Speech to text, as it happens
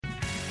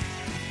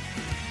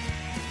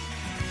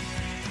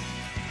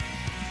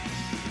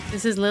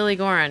This is Lily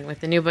Gorin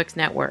with the New Books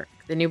Network,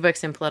 the New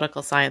Books in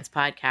Political Science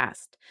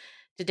podcast.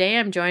 Today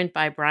I'm joined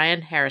by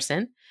Brian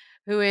Harrison,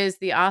 who is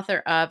the author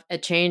of A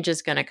Change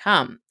is Gonna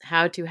Come: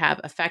 How to Have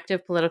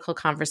Effective Political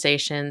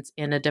Conversations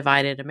in a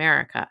Divided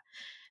America.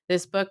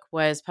 This book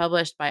was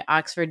published by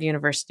Oxford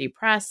University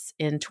Press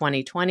in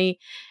 2020,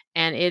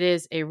 and it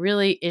is a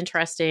really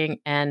interesting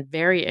and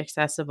very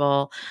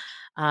accessible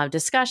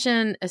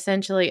discussion,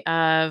 essentially,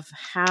 of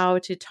how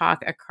to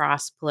talk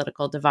across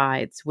political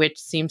divides, which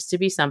seems to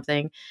be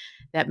something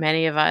that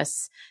many of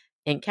us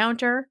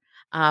encounter,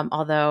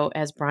 although,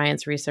 as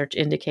Brian's research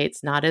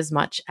indicates, not as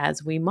much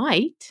as we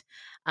might,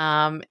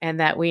 and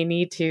that we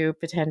need to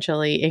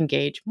potentially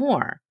engage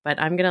more. But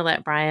I'm going to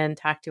let Brian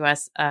talk to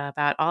us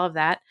about all of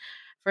that.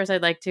 First,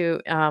 I'd like to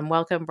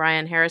welcome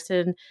Brian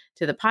Harrison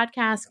to the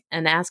podcast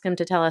and ask him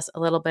to tell us a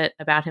little bit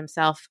about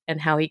himself and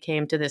how he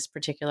came to this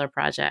particular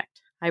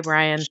project. Hi,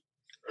 Brian.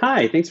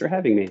 Hi, thanks for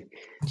having me.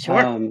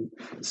 Sure.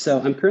 So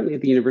I'm currently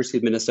at the University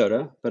of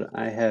Minnesota, but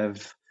I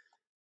have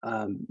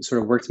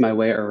sort of worked my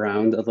way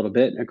around a little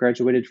bit. I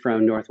graduated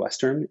from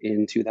Northwestern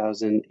in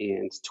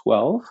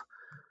 2012.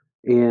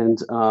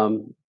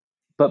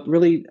 But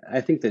really,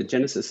 I think the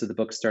genesis of the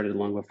book started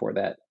long before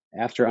that.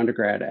 After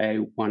undergrad,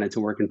 I wanted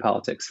to work in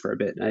politics for a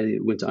bit. I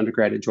went to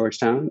undergrad at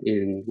Georgetown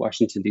in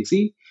Washington,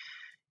 D.C.,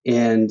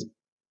 and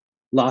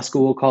law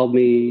school called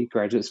me,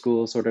 graduate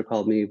school sort of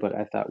called me, but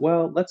I thought,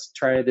 well, let's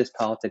try this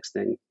politics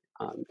thing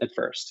at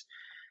first.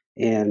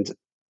 And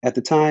at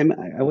the time,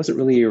 I wasn't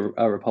really a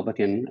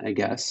Republican, I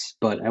guess,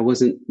 but I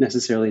wasn't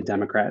necessarily a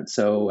Democrat.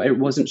 So I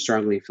wasn't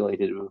strongly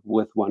affiliated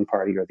with one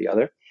party or the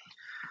other.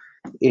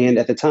 And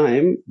at the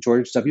time,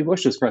 George W.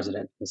 Bush was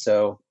president. And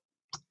so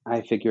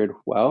I figured,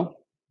 well,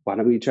 why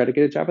don't we try to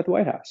get a job at the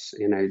White House?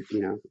 And I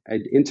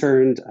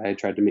interned, I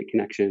tried to make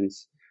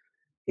connections.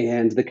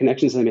 And the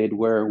connections I made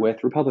were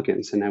with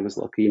Republicans, and I was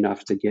lucky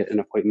enough to get an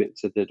appointment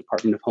to the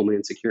Department of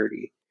Homeland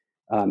Security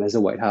as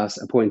a White House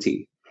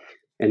appointee.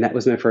 And that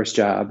was my first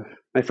job,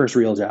 my first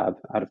real job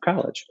out of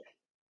college.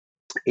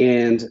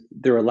 And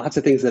there were lots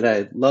of things that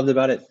I loved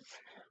about it,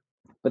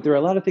 but there were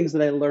a lot of things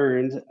that I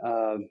learned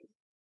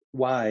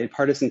why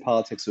partisan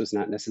politics was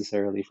not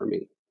necessarily for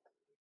me.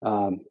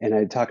 And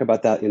I talk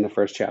about that in the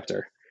first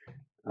chapter.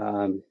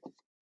 One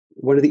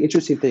of the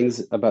interesting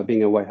things about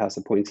being a White House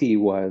appointee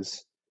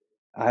was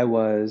I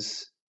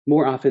was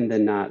more often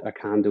than not a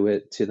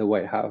conduit to the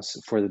White House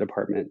for the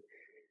department,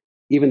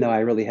 even though I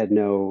really had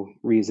no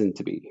reason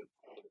to be.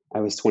 I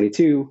was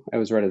 22, I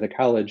was right out of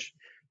college,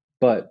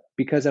 but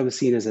because I was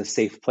seen as a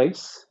safe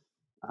place,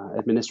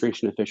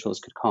 administration officials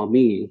could call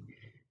me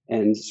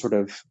and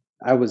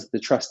I was the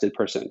trusted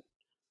person.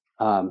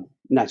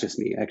 Not just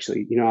me,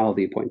 actually, all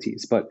the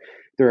appointees, but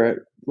there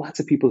are lots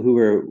of people who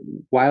were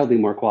wildly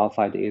more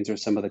qualified to answer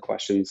some of the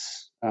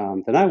questions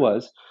than I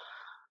was.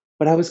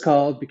 But I was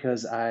called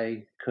because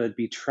I could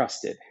be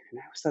trusted. And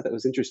I always thought that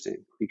was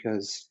interesting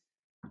because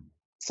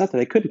it's not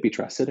that I couldn't be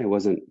trusted. I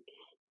wasn't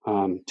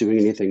doing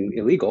anything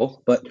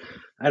illegal, but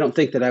I don't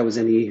think that I was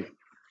any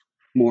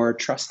more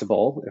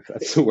trustable, if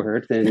that's the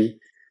word, than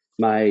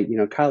my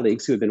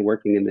colleagues who had been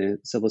working in the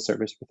civil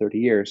service for 30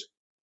 years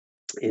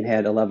and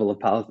had a level of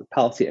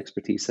policy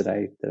expertise that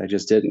I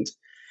just didn't.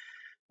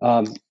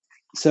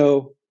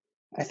 So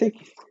I think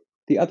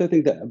the other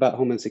thing about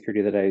Homeland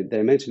Security that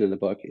I mentioned in the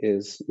book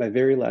is my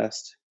very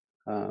last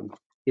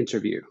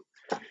interview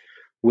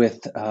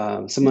with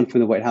someone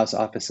from the White House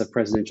Office of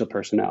Presidential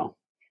Personnel.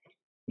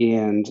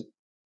 And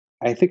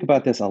I think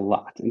about this a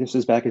lot. And this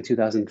was back in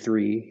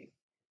 2003.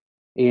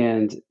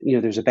 And,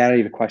 there's a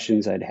battery of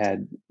questions. I'd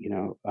had,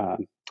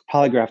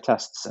 polygraph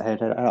tests. I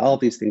had all of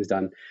these things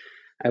done.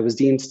 I was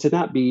deemed to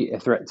not be a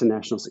threat to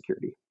national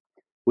security,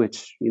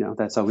 which,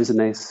 that's always a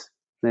nice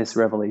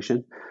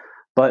revelation.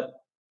 But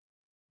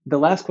the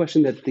last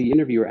question that the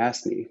interviewer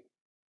asked me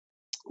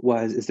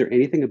was, is there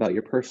anything about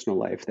your personal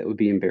life that would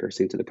be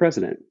embarrassing to the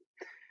president?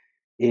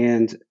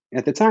 And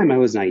at the time I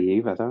was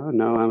naive. I thought, oh,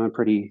 no, I'm a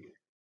pretty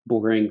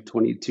boring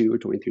 22 or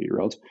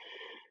 23-year-old.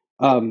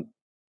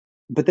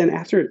 But then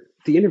after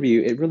the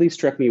interview, it really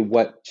struck me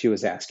what she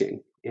was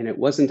asking. And it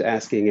wasn't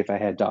asking if I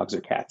had dogs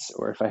or cats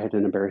or if I had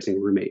an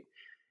embarrassing roommate.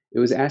 It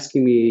was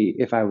asking me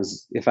if I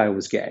was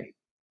gay.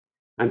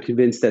 I'm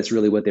convinced that's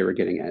really what they were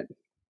getting at.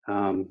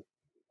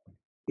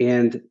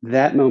 And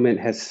that moment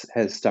has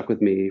stuck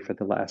with me for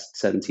the last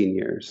 17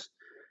 years.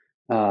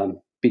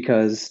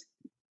 Because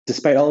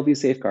despite all of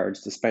these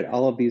safeguards, despite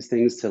all of these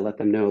things to let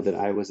them know that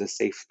I was a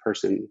safe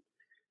person,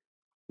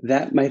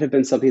 that might have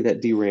been something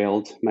that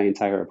derailed my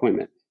entire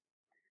appointment.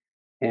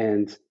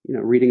 And,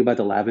 reading about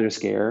the Lavender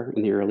Scare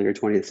in the earlier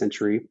 20th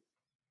century,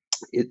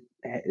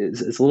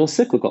 it's a little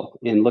cyclical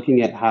in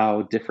looking at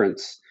how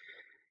difference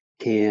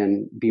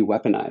can be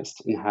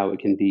weaponized and how it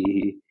can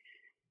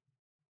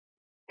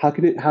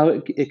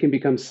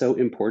become so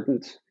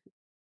important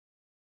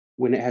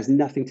when it has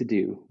nothing to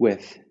do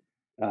with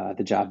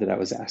the job that I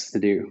was asked to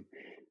do.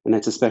 And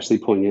that's especially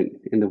poignant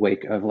in the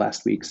wake of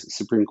last week's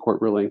Supreme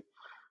Court ruling.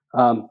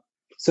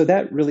 So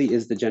that really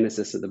is the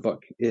genesis of the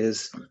book,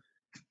 is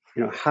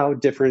how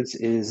difference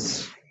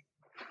is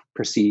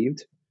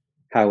perceived,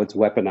 how it's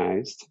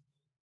weaponized,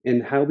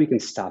 and how we can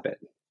stop it.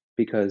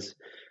 Because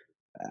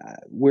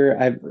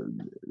where I've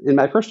in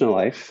my personal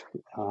life,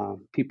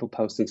 people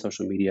post on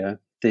social media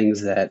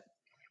things that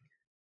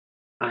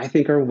I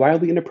think are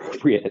wildly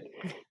inappropriate.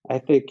 I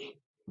think,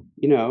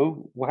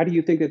 why do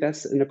you think that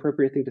that's an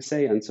appropriate thing to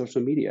say on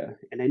social media?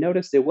 And I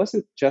noticed it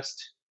wasn't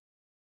just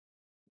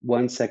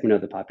one segment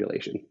of the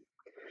population.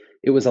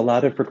 It was a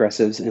lot of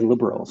progressives and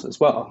liberals as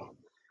well.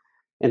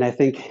 And I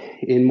think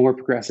in more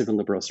progressive and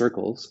liberal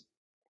circles,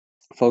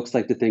 folks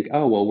like to think,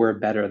 oh, well, we're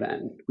better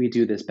than, we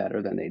do this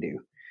better than they do.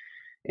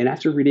 And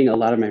after reading a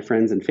lot of my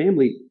friends and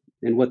family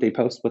and what they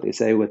post, what they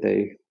say, what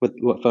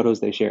photos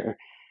they share,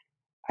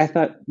 I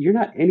thought, you're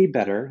not any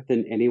better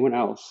than anyone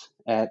else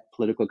at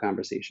political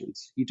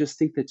conversations. You just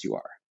think that you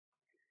are.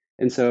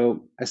 And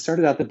so I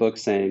started out the book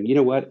saying, you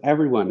know what?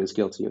 Everyone is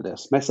guilty of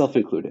this, myself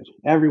included.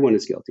 Everyone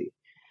is guilty.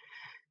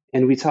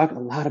 And we talk a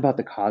lot about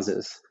the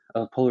causes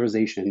of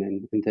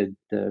polarization and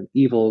the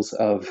evils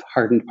of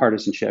hardened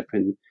partisanship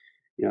and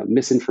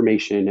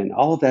misinformation, and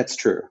all of that's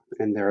true.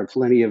 And there are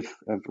plenty of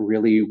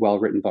really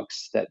well-written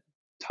books that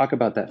talk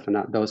about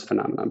those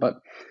phenomena. But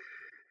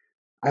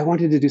I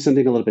wanted to do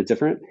something a little bit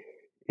different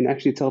and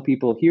actually tell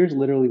people, here's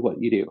literally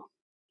what you do.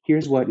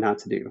 Here's what not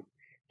to do.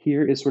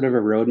 Here is sort of a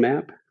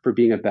roadmap for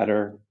being a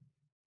better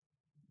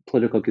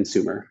political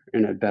consumer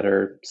and a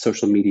better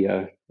social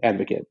media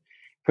advocate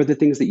for the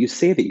things that you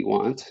say that you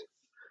want,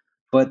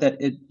 but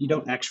that you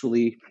don't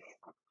actually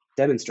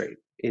demonstrate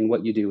in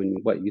what you do and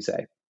what you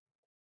say.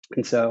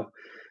 And so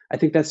I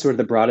think that's sort of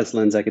the broadest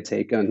lens I could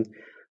take on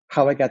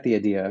how I got the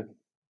idea.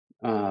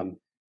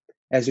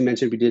 As you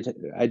mentioned,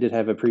 I did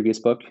have a previous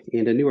book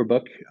and a newer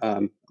book,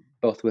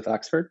 both with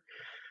Oxford,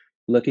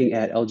 looking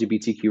at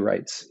LGBTQ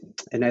rights.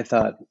 And I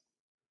thought,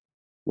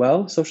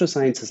 well, social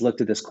science has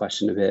looked at this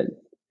question a bit.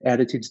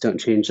 Attitudes don't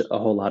change a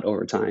whole lot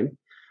over time,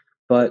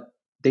 but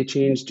they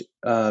changed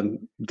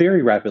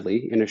very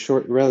rapidly in a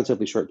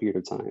relatively short period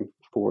of time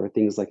for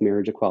things like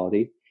marriage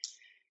equality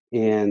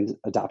and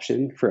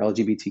adoption for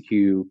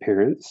LGBTQ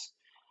parents.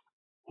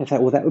 I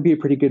thought, well, that would be a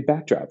pretty good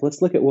backdrop.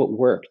 Let's look at what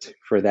worked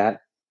for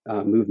that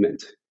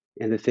movement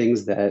and the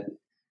things that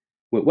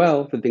went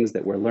well, the things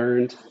that were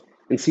learned,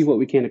 and see what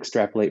we can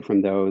extrapolate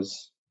from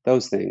those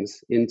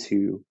things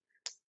into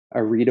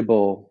a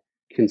readable,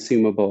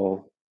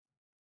 consumable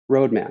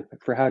roadmap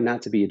for how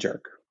not to be a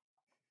jerk.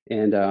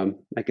 And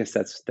I guess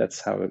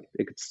that's how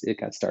it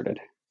got started.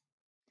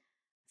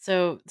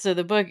 So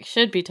the book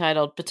should be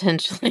titled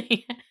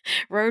potentially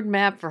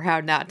 "Roadmap for How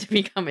Not to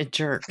Become a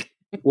Jerk."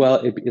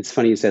 Well, it's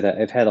funny you say that.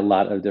 I've had a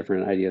lot of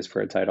different ideas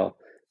for a title.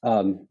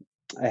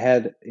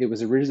 It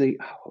was originally,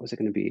 what was it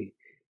going to be?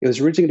 It was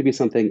originally going to be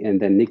something, and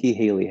then Nikki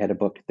Haley had a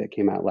book that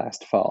came out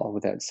last fall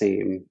with that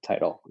same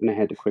title, and I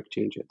had to quick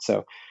change it.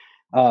 So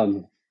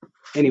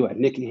anyway,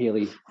 Nikki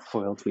Haley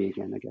foiled me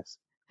again, I guess.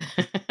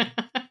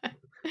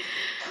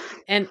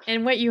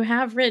 And what you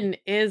have written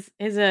is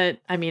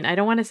I mean, I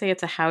don't want to say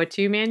it's a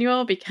how-to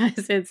manual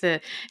because it's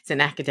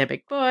an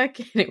academic book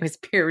and it was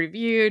peer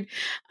reviewed,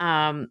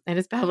 and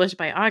it's published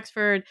by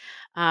Oxford,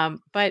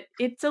 but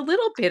it's a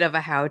little bit of a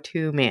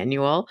how-to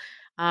manual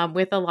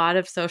with a lot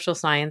of social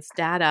science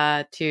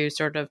data to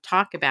sort of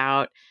talk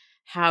about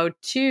how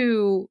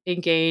to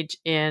engage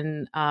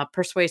in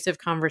persuasive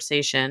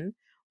conversation,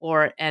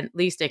 or at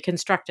least a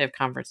constructive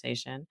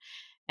conversation,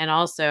 and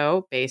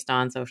also based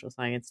on social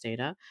science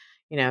data,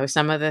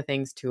 some of the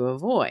things to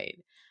avoid.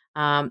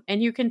 And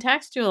you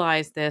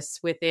contextualize this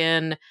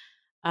within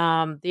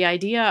the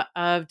idea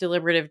of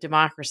deliberative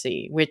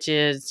democracy, which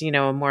is,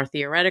 a more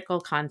theoretical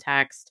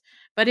context,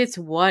 but it's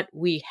what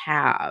we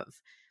have.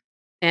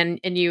 And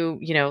you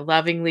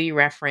lovingly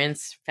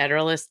reference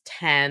Federalist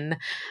 10,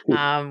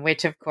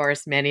 which of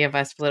course many of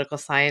us political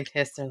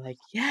scientists are like,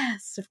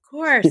 yes, of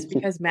course,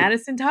 because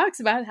Madison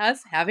talks about us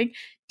having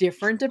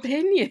different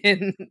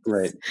opinions.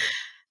 Right.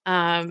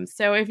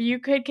 So if you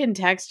could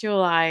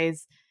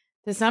contextualize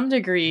to some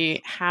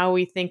degree how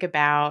we think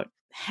about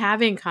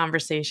having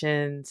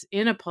conversations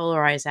in a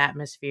polarized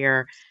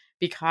atmosphere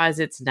because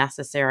it's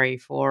necessary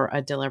for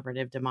a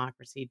deliberative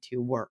democracy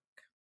to work.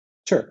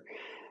 Sure.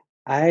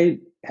 I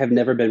have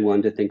never been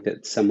one to think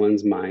that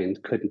someone's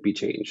mind couldn't be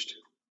changed.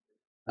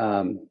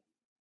 I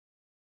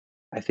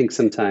think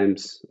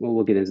sometimes, well,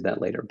 we'll get into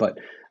that later, but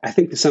I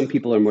think that some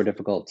people are more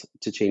difficult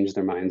to change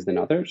their minds than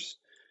others.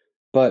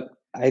 But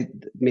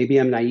maybe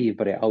I'm naive,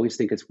 but I always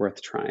think it's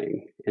worth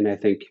trying. And I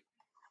think,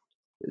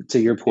 to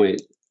your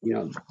point,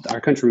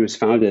 our country was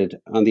founded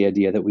on the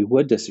idea that we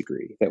would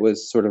disagree. That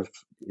was sort of,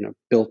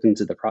 built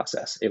into the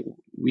process.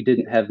 We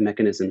didn't have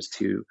mechanisms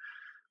to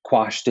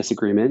quash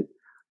disagreement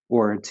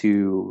or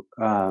to,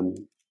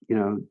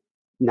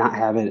 not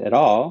have it at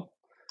all.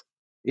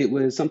 It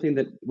was something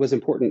that was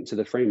important to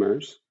the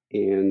framers.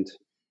 And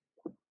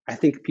I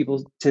think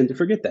people tend to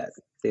forget that.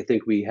 They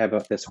think we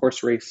have this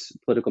horse race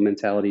political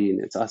mentality,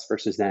 and it's us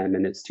versus them,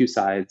 and it's two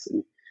sides,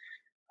 and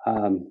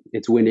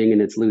it's winning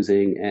and it's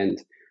losing. And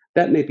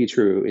that may be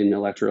true in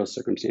electoral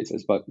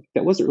circumstances, but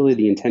that wasn't really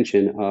the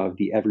intention of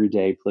the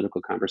everyday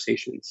political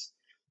conversations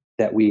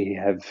that we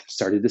have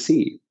started to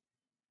see.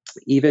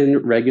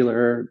 even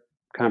regular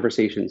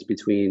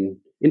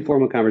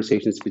informal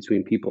conversations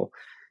between people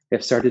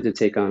have started to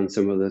take on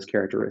some of those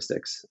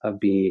characteristics of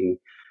being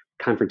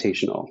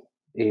confrontational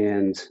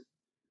and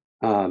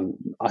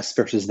us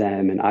versus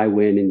them, and I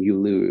win and you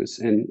lose.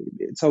 And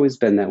it's always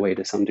been that way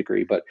to some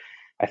degree, but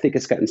I think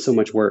it's gotten so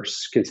much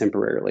worse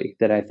contemporarily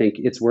that I think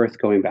it's worth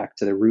going back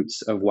to the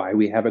roots of why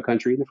we have a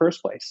country in the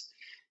first place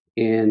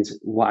and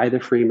why the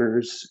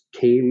framers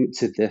came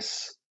to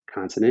this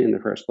continent in the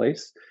first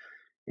place,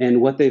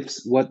 and what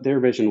their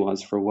vision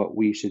was for what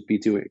we should be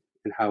doing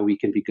and how we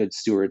can be good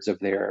stewards of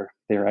their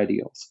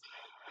ideals.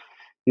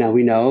 Now,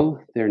 we know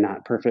they're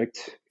not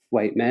perfect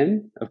white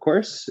men, of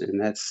course,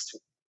 and that's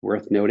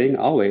worth noting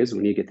always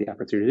when you get the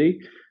opportunity.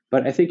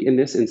 But I think in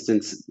this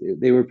instance,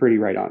 they were pretty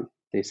right on.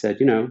 They said,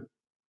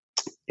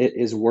 it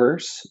is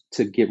worse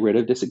to get rid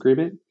of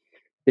disagreement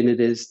than it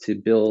is to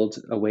build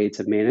a way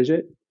to manage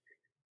it,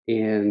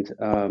 and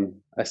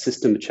a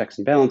system of checks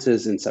and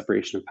balances and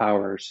separation of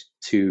powers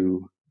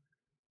to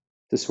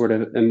sort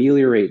of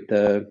ameliorate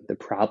the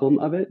problem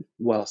of it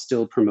while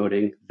still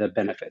promoting the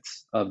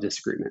benefits of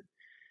disagreement.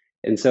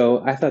 And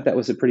so I thought that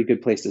was a pretty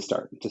good place to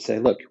start, to say,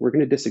 look, we're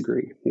going to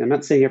disagree. And I'm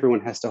not saying everyone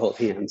has to hold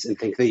hands and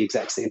think the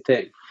exact same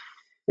thing.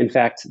 In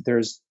fact,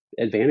 there's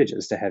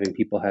advantages to having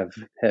people have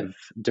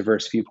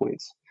diverse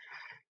viewpoints.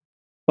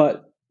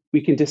 But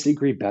we can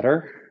disagree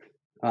better.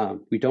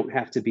 We don't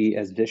have to be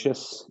as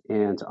vicious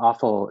and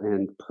awful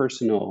and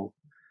personal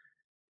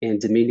and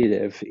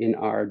diminutive in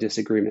our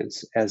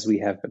disagreements as we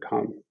have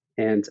become.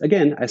 And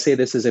again, I say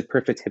this as a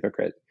perfect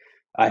hypocrite.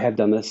 I have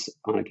done this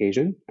on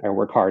occasion. I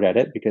work hard at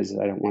it because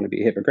I don't want to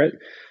be a hypocrite.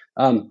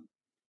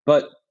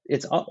 But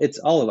it's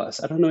all of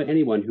us. I don't know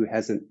anyone who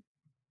hasn't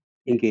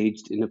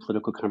engaged in a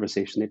political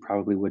conversation they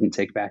probably wouldn't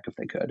take back if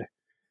they could.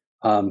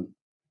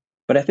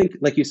 But I think,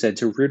 like you said,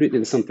 to root it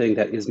in something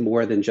that is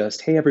more than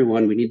just, hey,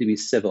 everyone, we need to be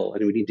civil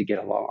and we need to get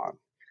along.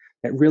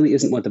 That really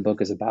isn't what the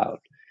book is about.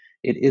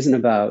 It isn't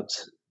about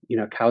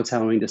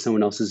kowtowing to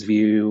someone else's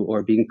view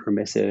or being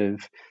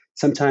permissive.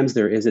 Sometimes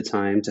there is a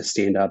time to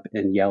stand up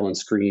and yell and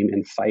scream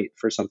and fight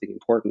for something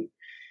important.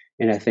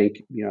 And I think,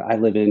 I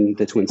live in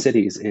the Twin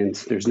Cities, and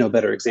there's no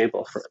better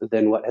example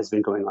than what has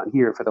been going on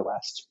here for the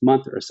last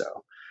month or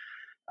so.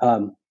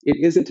 It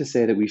isn't to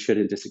say that we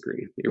shouldn't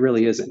disagree. It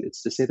really isn't.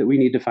 It's to say that we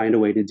need to find a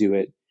way to do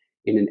it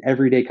in an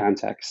everyday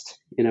context,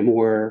 in a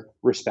more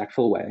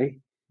respectful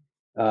way,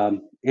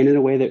 and in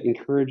a way that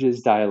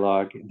encourages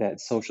dialogue that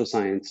social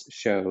science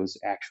shows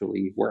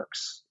actually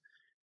works.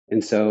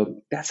 And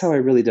so that's how I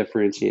really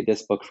differentiate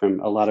this book from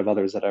a lot of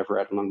others that I've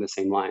read along the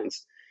same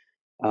lines.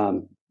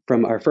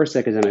 From our first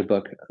academic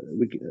book,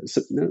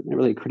 not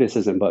really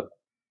criticism, but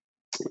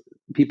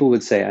people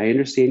would say, I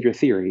understand your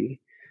theory.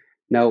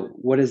 Now,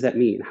 what does that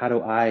mean? How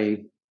do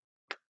I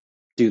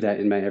do that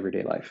in my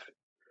everyday life?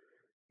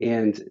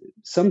 And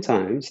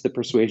sometimes the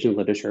persuasion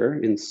literature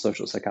in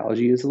social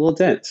psychology is a little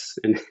dense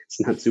and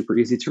it's not super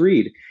easy to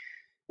read.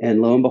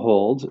 And lo and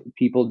behold,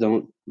 people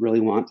don't really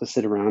want to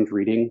sit around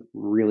reading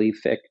really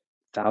thick,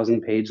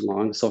 1,000-page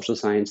long social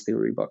science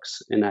theory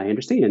books. And I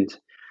understand.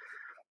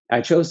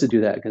 I chose to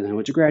do that because I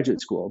went to graduate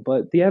school,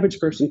 but the average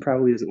person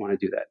probably doesn't want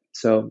to do that.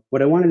 So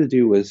what I wanted to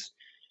do was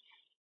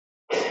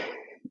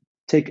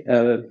take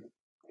a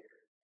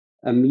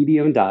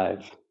medium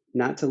dive,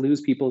 not to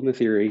lose people in the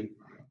theory,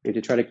 and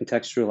to try to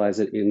contextualize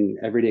it in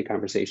everyday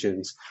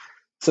conversations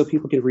so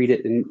people can read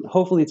it and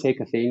hopefully take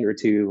a thing or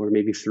two or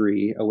maybe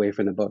three away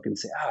from the book and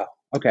say, oh,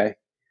 okay,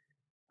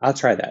 I'll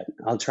try that.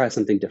 I'll try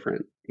something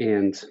different.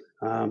 And,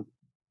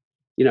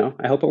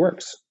 I hope it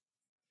works.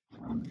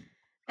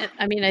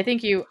 I mean, I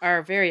think you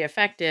are very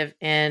effective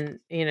in,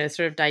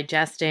 sort of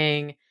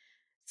digesting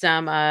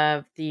some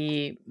of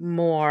the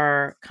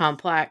more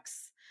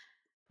complex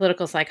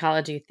political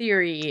psychology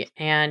theory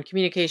and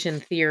communication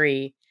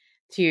theory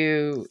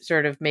to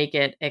sort of make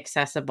it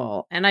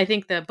accessible. And I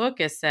think the book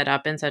is set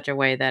up in such a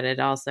way that it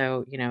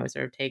also,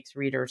 sort of takes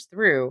readers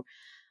through.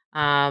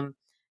 And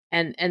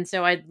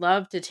so I'd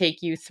love to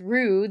take you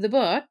through the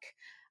book,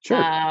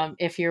 Sure.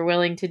 if you're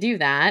willing to do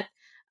that,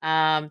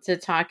 to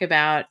talk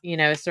about,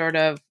 sort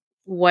of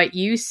what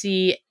you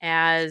see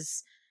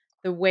as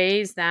the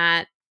ways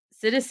that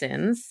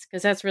citizens,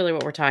 because that's really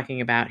what we're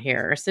talking about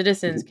here,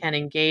 citizens can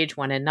engage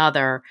one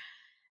another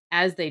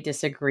as they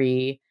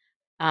disagree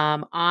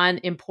on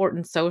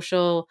important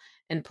social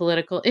and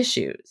political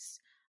issues.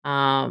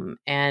 And,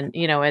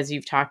 as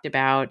you've talked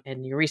about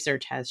and your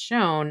research has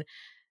shown,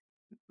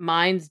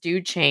 minds do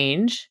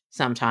change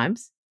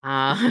sometimes.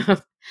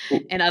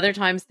 And other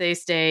times they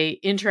stay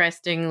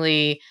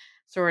interestingly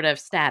sort of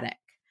static.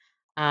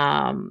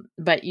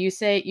 But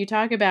you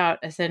talk about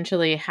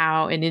essentially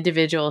how an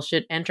individual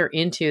should enter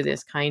into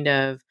this kind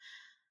of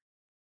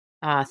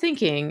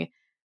thinking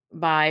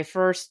by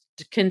first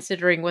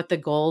considering what the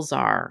goals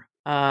are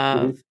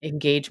of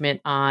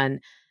engagement on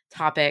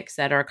topics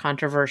that are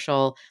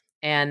controversial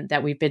and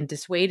that we've been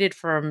dissuaded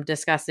from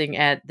discussing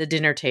at the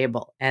dinner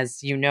table,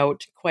 as you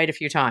note quite a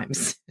few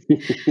times.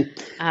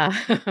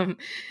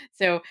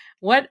 So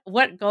what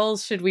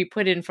goals should we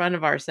put in front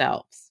of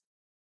ourselves?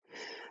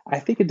 I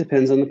think it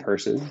depends on the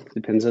person,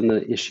 depends on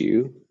the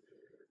issue.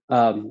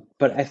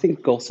 But I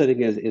think goal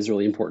setting is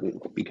really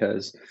important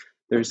because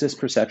there's this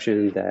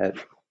perception that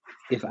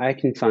if I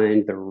can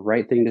find the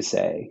right thing to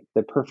say,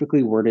 the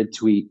perfectly worded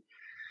tweet,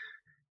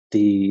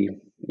 the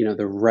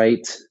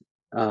right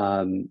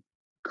um,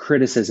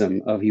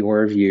 criticism of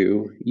your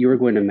view, you are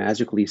going to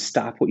magically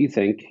stop what you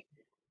think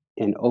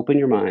and open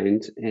your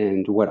mind,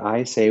 and what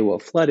I say will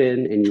flood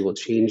in, and you will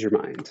change your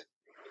mind.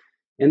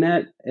 And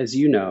that, as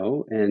you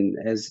know, and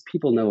as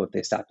people know if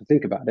they stop to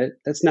think about it,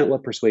 that's not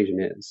what persuasion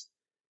is.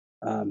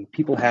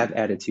 People have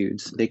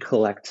attitudes. They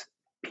collect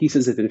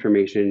pieces of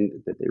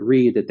information that they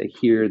read, that they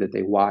hear, that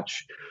they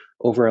watch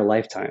over a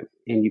lifetime.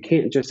 And you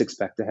can't just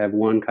expect to have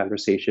one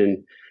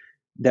conversation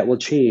that will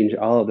change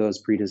all of those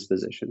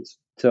predispositions.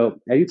 So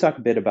I do talk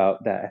a bit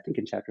about that, I think,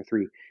 in chapter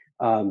 3,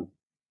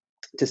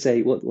 to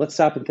say, well, let's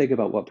stop and think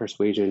about what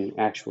persuasion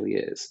actually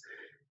is.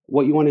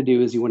 What you want to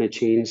do is you want to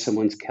change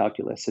someone's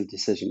calculus of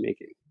decision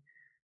making.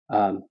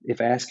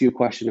 If I ask you a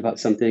question about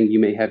something, you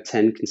may have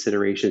 10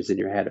 considerations in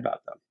your head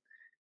about them.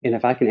 And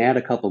if I can add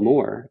a couple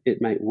more,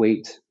 it might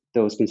weight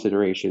those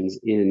considerations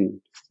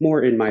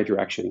more in my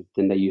direction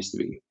than they used to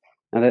be.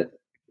 Now that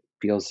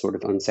feels sort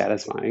of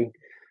unsatisfying,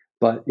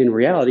 but in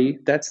reality,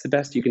 that's the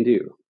best you can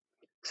do.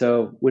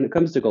 So when it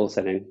comes to goal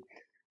setting,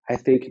 I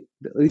think,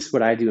 at least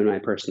what I do in my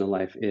personal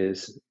life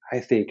is I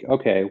think,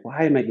 okay,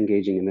 why am I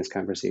engaging in this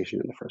conversation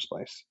in the first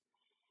place?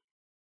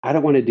 I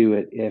don't want to do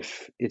it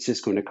if it's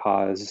just going to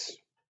cause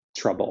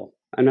trouble.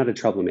 I'm not a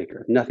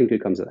troublemaker. Nothing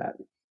good comes of that.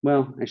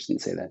 Well, I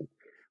shouldn't say that.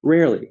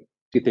 Rarely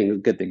do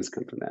good things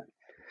come from that.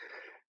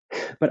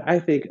 But I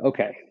think,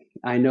 okay,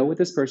 I know what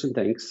this person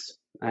thinks.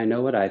 I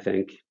know what I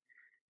think.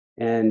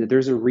 And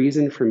there's a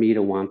reason for me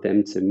to want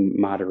them to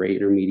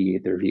moderate or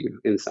mediate their view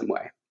in some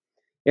way.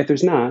 If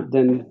there's not,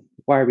 then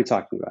why are we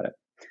talking about it?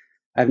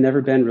 I've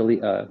never been really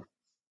a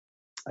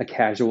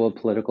casual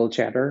political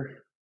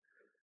chatter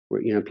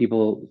where,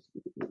 people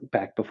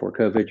back before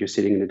COVID, you're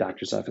sitting in a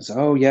doctor's office.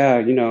 Oh,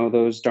 yeah,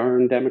 those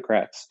darn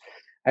Democrats.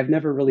 I've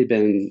never really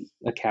been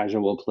a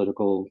casual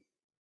political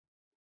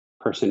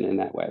person in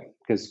that way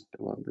because,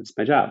 well, it's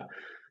my job.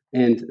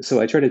 And so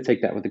I try to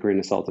take that with a grain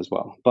of salt as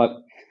well. But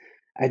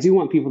I do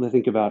want people to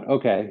think about,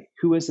 okay,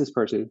 who is this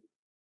person?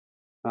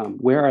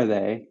 Where are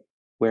they?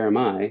 Where am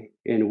I?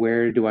 And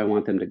where do I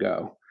want them to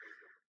go?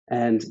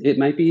 And it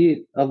might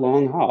be a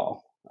long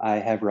haul. I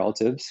have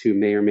relatives who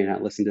may or may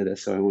not listen to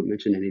this, so I won't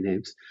mention any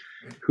names,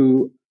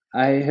 who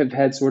I have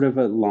had sort of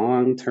a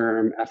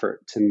long-term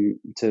effort to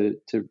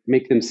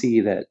make them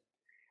see that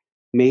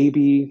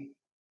maybe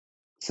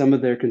some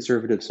of their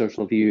conservative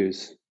social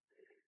views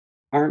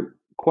aren't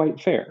quite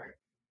fair.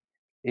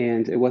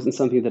 And it wasn't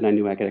something that I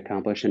knew I could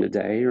accomplish in a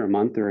day or a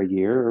month or a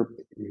year or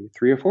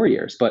 3 or 4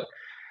 years. But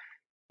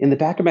in the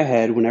back of my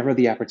head, whenever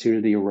the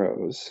opportunity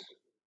arose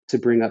to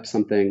bring up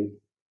something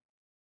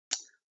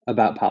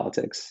about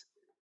politics,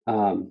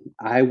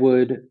 I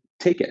would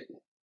take it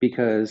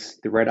because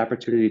the right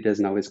opportunity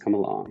doesn't always come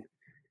along.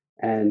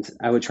 And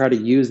I would try to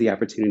use the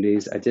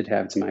opportunities I did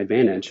have to my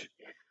advantage.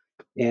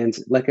 And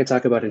like I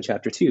talk about in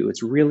chapter 2,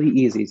 it's really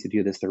easy to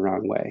do this the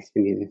wrong way. I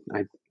mean,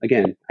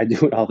 I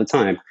do it all the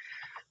time.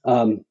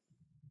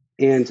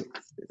 And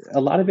a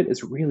lot of it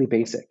is really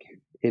basic.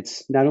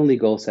 It's not only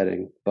goal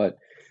setting, but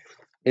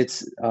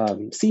it's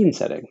scene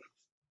setting.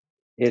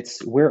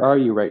 It's where are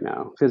you right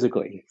now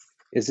physically?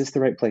 Is this the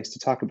right place to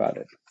talk about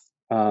it?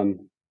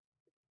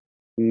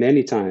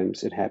 Many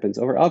times it happens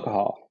over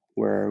alcohol,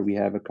 where we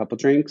have a couple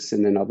drinks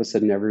and then all of a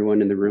sudden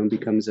everyone in the room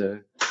becomes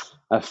a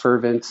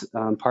fervent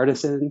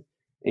partisan,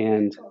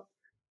 and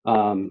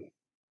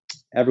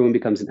everyone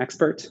becomes an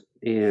expert,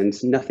 and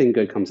nothing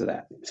good comes of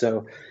that.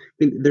 So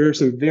there are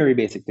some very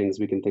basic things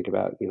we can think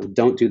about.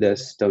 Don't do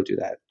this, don't do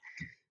that.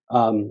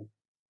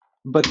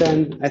 But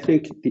then I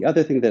think the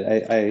other thing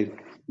that I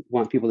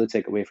want people to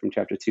take away from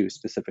chapter 2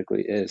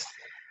 specifically is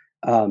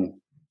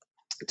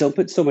don't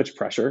put so much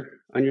pressure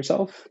on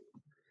yourself.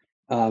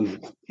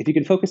 If you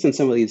can focus on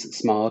some of these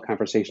small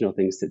conversational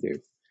things to do,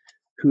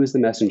 who is the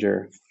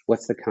messenger?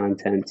 What's the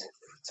content?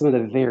 Some of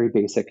the very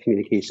basic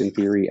communication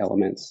theory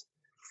elements.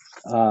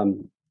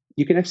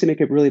 You can actually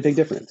make a really big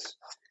difference.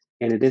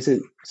 And it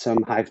isn't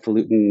some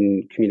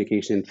highfalutin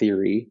communication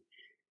theory.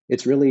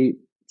 It's really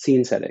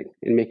scene setting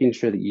and making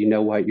sure that you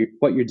know what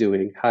you're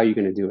doing, how you're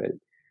going to do it,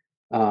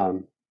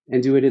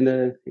 and do it in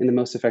the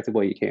most effective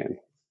way you can.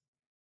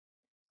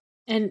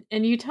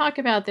 And you talk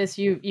about this.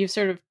 You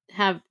sort of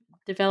have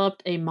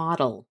developed a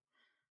model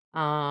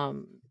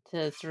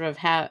to sort of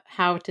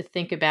how to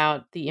think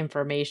about the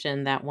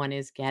information that one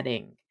is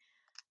getting,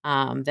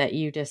 that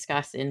you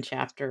discuss in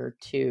chapter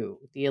 2,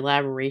 the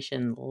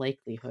elaboration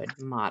likelihood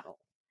model.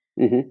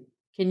 Mm-hmm.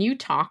 Can you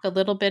talk a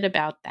little bit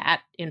about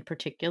that in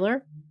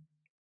particular?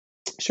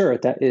 Sure.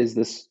 That is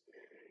this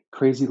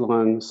crazy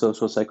long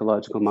social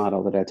psychological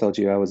model that I told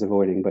you I was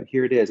avoiding, but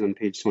here it is on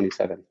page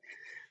 27.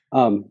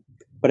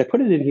 But I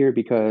put it in here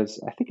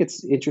because I think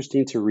it's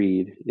interesting to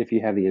read if you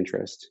have the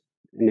interest.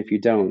 And if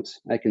you don't,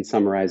 I can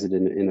summarize it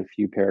in a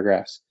few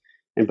paragraphs.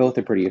 And both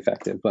are pretty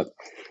effective. But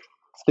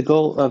the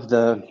goal of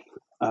the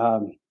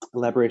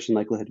elaboration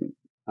likelihood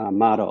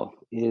model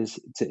is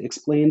to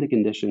explain the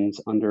conditions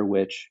under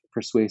which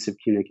persuasive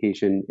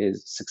communication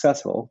is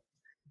successful,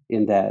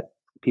 in that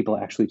people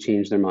actually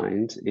change their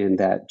mind and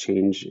that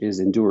change is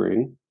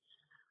enduring,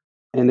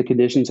 and the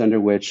conditions under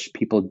which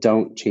people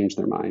don't change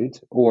their mind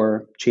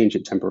or change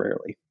it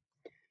temporarily.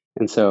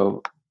 And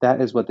so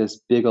that is what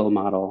this big old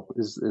model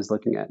is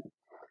looking at.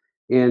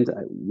 And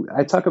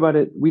I talk about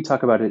it, we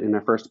talk about it in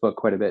our first book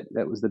quite a bit.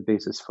 That was the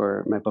basis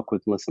for my book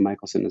with Melissa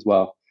Michelson as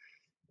well.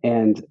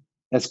 And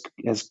as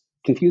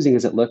confusing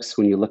as it looks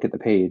when you look at the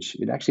page,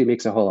 it actually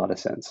makes a whole lot of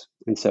sense.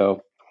 And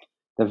so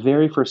the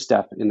very first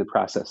step in the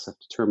process of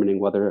determining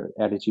whether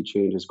attitude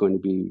change is going to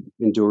be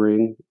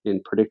enduring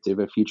and predictive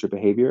of future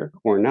behavior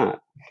or not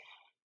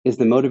is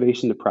the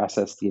motivation to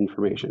process the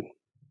information.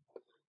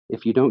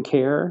 If you don't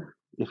care,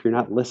 if you're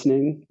not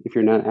listening, if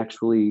you're not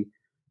actually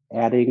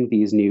adding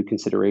these new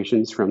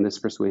considerations from this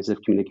persuasive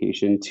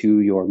communication to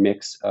your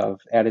mix of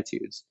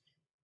attitudes,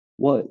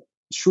 well,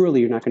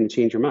 surely you're not going to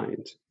change your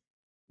mind.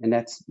 And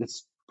that's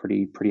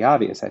pretty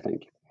obvious, I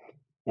think.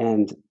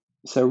 And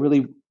so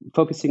really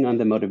focusing on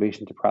the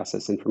motivation to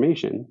process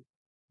information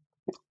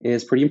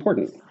is pretty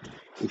important.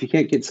 If you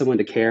can't get someone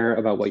to care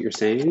about what you're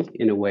saying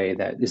in a way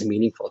that is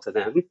meaningful to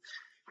them,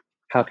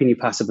 how can you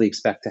possibly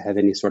expect to have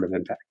any sort of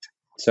impact?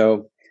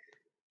 So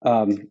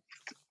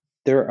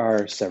there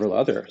are several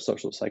other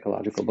social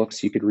psychological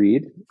books you could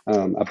read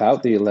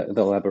about the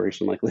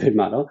elaboration likelihood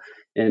model,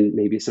 and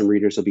maybe some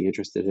readers will be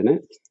interested in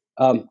it.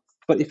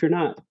 But if you're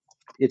not,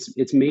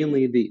 it's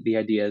mainly the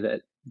idea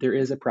that there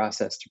is a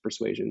process to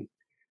persuasion,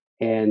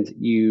 and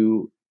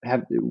you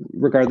have,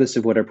 regardless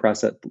of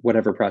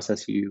whatever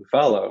process you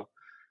follow,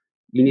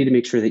 you need to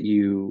make sure that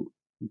you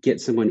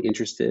get someone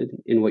interested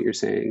in what you're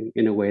saying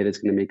in a way that's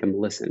going to make them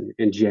listen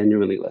and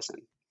genuinely listen.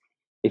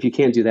 If you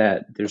can't do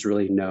that, there's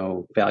really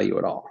no value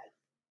at all.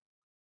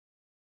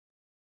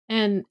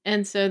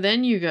 And so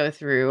then you go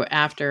through,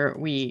 after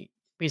we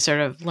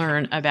sort of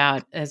learn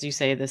about, as you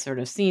say, the sort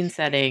of scene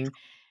setting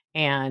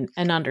and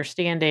an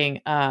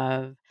understanding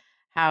of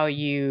how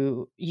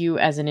you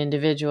as an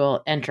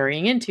individual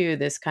entering into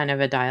this kind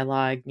of a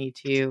dialogue need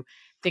to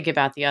think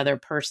about the other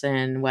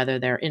person, whether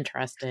they're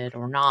interested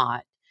or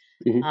not.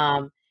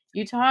 Mm-hmm.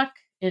 You talk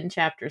in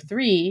chapter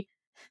 3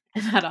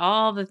 about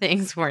all the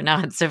things we're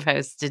not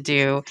supposed to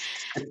do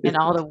and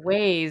all the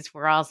ways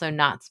we're also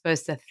not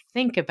supposed to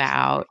think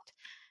about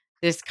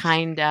this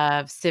kind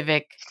of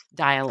civic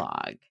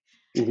dialogue.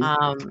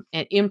 Mm-hmm.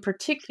 And in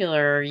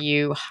particular,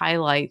 you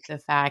highlight the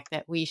fact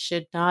that we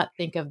should not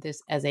think of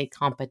this as a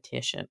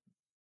competition,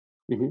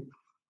 Mm-hmm.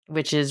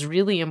 which is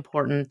really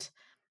important,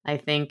 I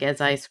think,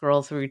 as I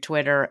scroll through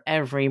Twitter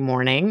every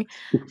morning.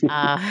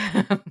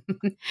 Uh,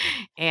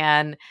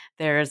 and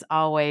there's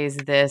always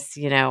this,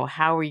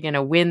 how are we going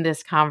to win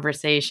this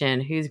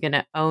conversation? Who's going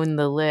to own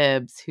the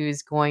libs?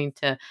 Who's going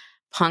to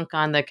punk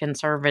on the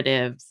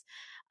conservatives?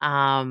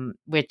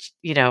 Which,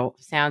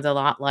 sounds a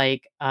lot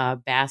like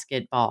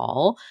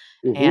basketball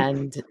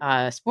Mm-hmm.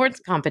 and sports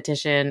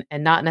competition,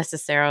 and not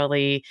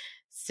necessarily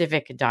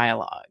civic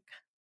dialogue.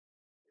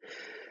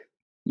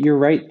 You're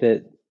right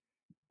that,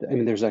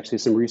 there's actually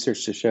some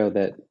research to show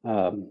that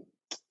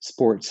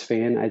sports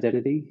fan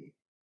identity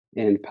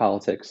and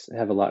politics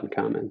have a lot in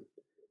common,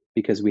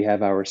 because we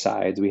have our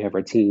sides, we have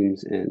our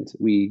teams, and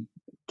we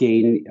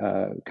gain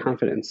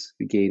confidence,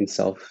 we gain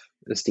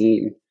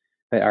self-esteem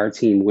by our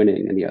team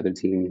winning and the other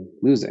team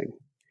losing.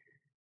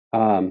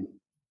 And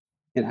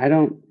I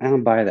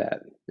don't buy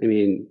that.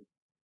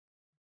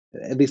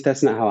 At least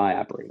that's not how I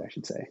operate, I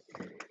should say.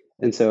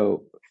 And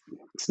so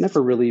it's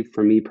never really,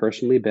 for me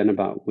personally, been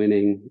about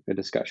winning a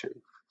discussion.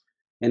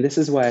 And this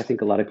is why I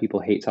think a lot of people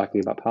hate talking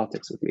about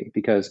politics with me,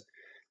 because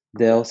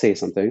they'll say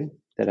something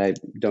that I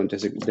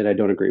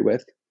don't agree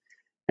with,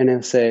 and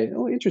they'll say,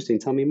 "Oh, interesting.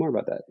 Tell me more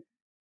about that."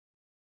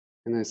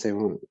 And I say,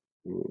 "Well,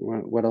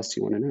 what else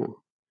do you want to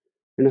know?"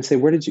 And I say,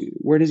 "Where did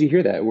you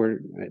hear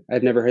that?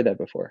 I've never heard that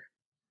before."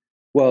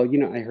 Well,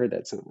 I heard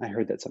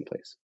that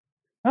someplace.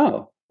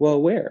 Oh,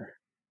 well, where?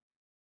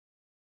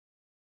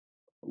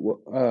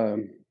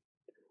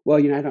 Well,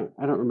 I don't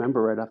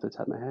remember right off the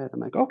top of my head. I'm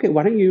like, okay,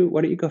 why don't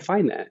you go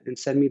find that and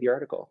send me the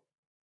article,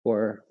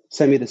 or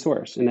send me the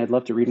source, and I'd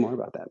love to read more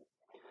about that.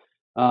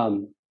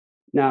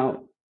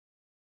 Now,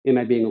 am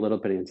I being a little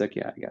pedantic?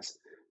 Yeah, I guess.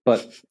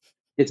 But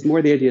it's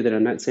more the idea that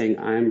I'm not saying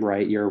I'm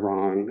right, you're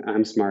wrong,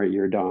 I'm smart,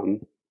 you're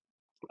dumb.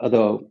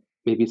 Although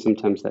maybe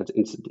sometimes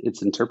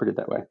it's interpreted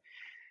that way.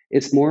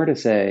 It's more to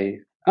say,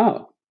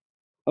 oh,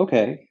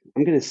 okay,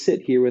 I'm going to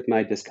sit here with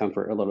my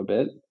discomfort a little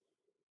bit.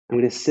 I'm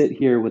going to sit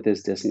here with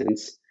this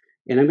dissonance,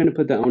 and I'm going to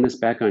put the onus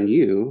back on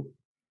you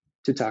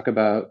to talk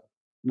about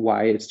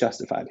why it's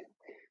justified.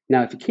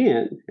 Now, if you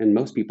can't, and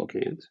most people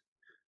can't,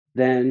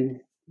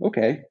 then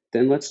okay,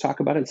 then let's talk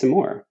about it some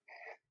more.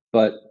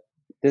 But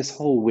this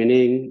whole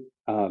winning,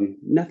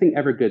 nothing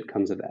ever good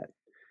comes of that.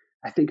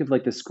 I think of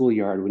like the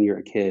schoolyard when you're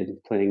a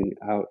kid playing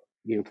out,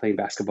 playing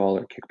basketball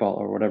or kickball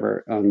or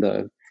whatever on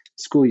the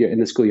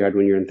schoolyard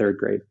when you're in third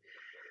grade.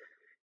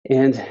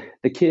 And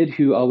the kid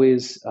who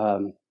always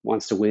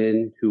wants to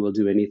win, who will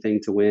do anything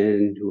to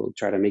win, who will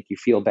try to make you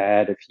feel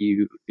bad if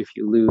you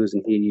lose,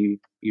 and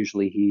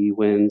he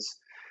wins.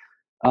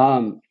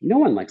 No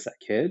one likes that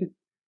kid.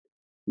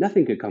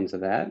 Nothing good comes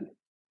of that.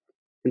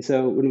 And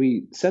so when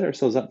we set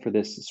ourselves up for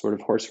this sort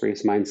of horse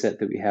race mindset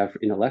that we have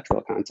in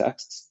electoral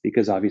contexts,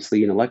 because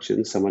obviously in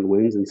elections, someone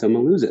wins and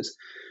someone loses,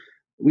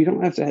 we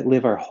don't have to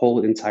live our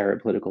whole entire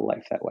political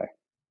life that way.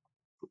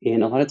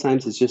 And a lot of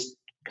times it's just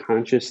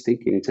conscious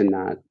thinking to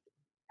not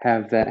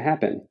have that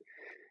happen.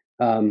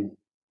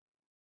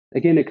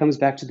 Again, it comes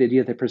back to the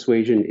idea that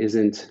persuasion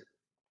isn't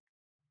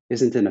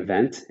an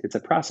event, it's a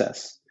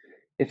process.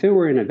 If it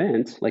were an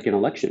event, like an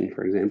election,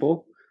 for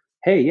example,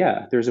 hey,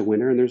 yeah, there's a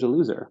winner and there's a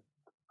loser.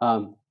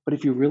 But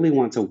if you really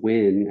want to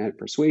win at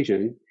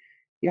persuasion,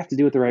 you have to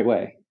do it the right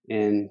way.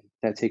 And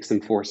that takes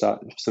some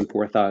forethought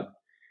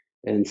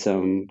and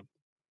some,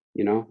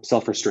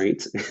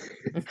 self-restraint.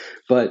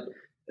 But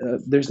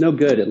there's no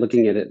good at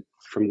looking at it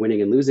from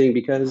winning and losing,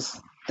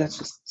 because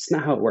it's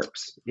not how it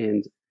works.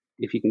 And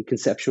if you can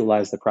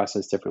conceptualize the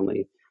process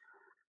differently,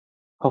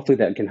 hopefully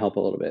that can help a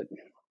little bit.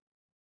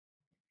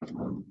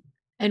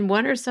 And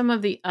what are some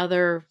of the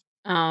other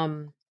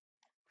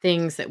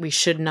things that we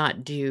should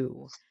not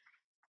do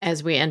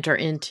as we enter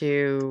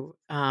into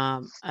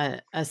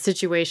a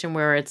situation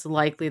where it's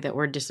likely that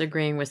we're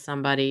disagreeing with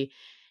somebody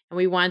and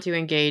we want to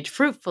engage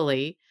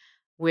fruitfully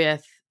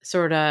with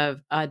sort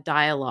of a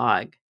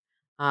dialogue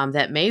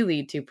that may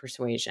lead to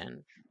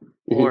persuasion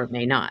or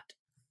may not?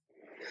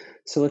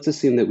 So let's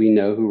assume that we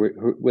know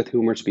with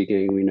whom we're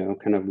speaking. We know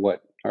kind of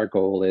what our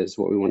goal is,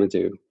 what we want to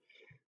do.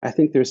 I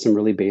think there's some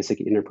really basic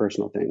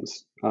interpersonal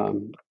things.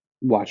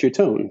 Watch your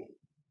tone.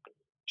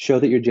 Show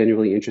that you're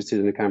genuinely interested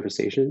in the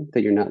conversation,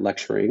 that you're not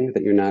lecturing,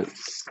 that you're not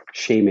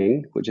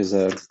shaming, which is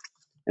an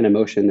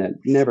emotion that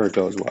never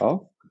goes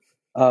well.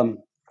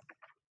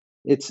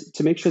 It's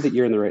to make sure that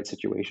you're in the right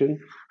situation.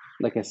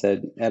 Like I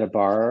said, at a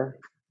bar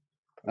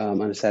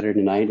on a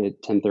Saturday night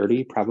at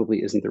 10:30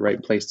 probably isn't the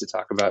right place to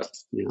talk about,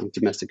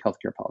 domestic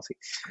healthcare policy.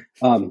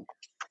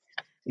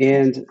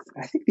 And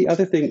I think the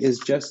other thing is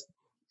just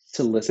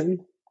to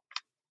listen.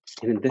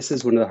 And this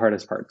is one of the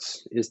hardest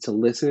parts, is to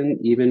listen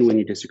even when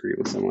you disagree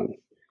with someone.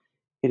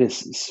 It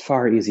is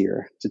far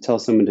easier to tell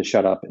someone to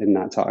shut up and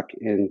not talk,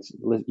 and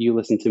you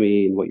listen to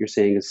me, and what you're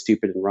saying is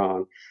stupid and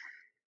wrong.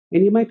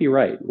 And you might be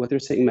right. What they're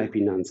saying might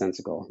be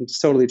nonsensical. It's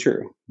totally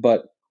true.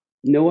 But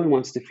no one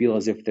wants to feel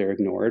as if they're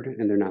ignored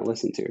and they're not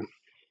listened to.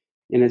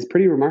 And it's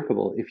pretty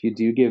remarkable if you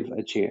do give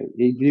a chance,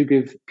 you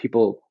give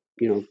people,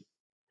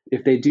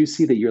 if they do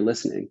see that you're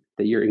listening,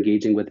 that you're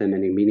engaging with them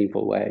in a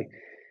meaningful way,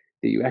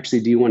 that you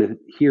actually do want to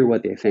hear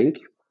what they think,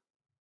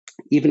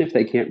 even if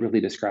they can't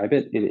really describe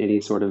it in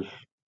any sort of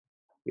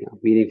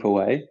meaningful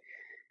way,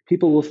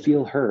 people will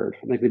feel heard,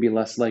 and they're going to be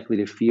less likely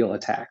to feel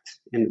attacked.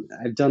 And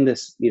I've done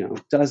this,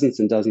 dozens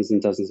and dozens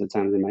and dozens of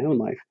times in my own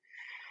life.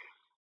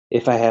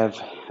 If I have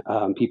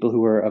people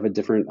who are of a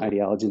different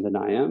ideology than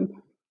I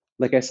am,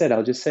 like I said,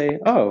 I'll just say,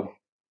 oh,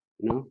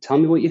 tell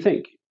me what you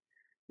think.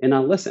 And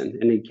I'll listen.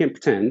 And you can't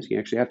pretend, you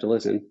actually have to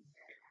listen.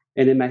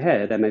 And in my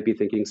head, I might be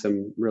thinking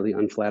some really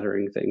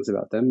unflattering things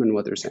about them and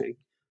what they're saying.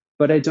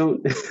 But I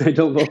don't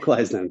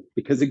vocalize them,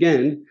 because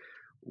again,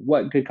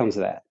 what good comes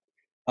of that?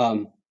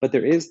 But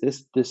there is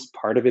this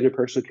part of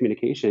interpersonal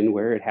communication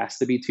where it has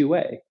to be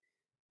two-way.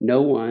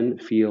 No one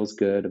feels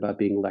good about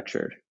being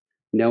lectured.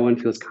 No one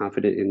feels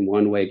confident in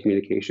one-way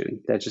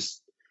communication.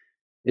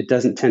 It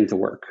doesn't tend to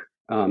work,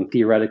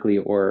 theoretically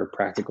or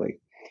practically.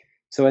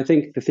 So I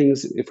think the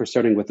things, if we're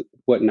starting with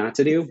what not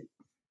to do,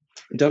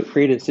 don't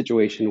create a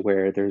situation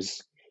where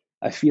there's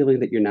a feeling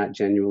that you're not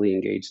genuinely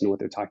engaged in what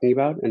they're talking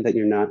about and that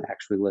you're not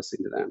actually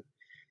listening to them.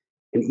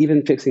 And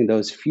even fixing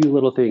those few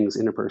little things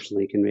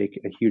interpersonally can make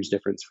a huge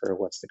difference for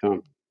what's to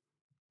come.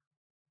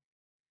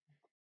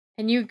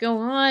 And you go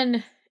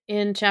on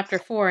in chapter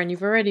 4, and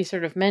you've already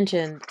sort of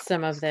mentioned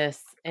some of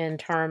this in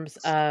terms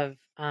of,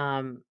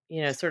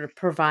 sort of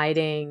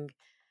providing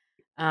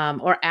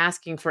or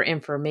asking for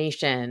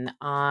information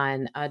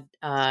on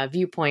a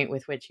viewpoint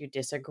with which you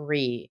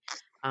disagree,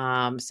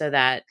 so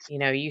that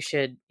you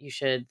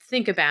should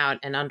think about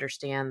and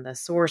understand the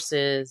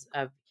sources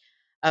of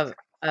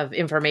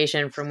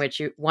information from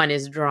which one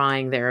is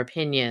drawing their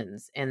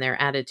opinions and their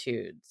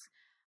attitudes.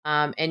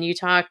 And you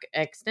talk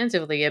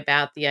extensively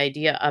about the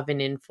idea of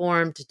an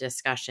informed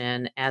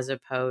discussion as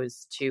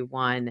opposed to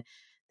one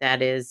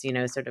that is,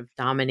 sort of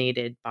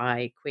dominated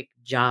by quick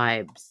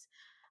jibes.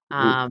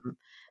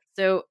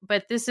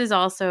 But this is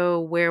also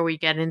where we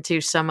get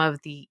into some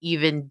of the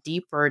even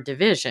deeper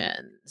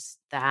divisions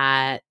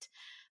that,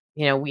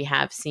 we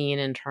have seen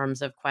in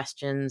terms of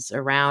questions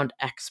around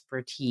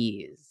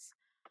expertise.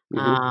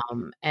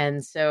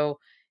 And so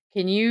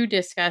can you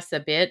discuss a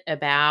bit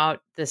about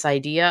this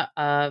idea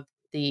of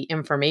the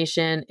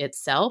information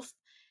itself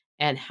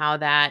and how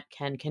that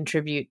can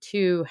contribute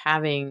to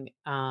having,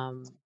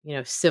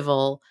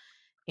 civil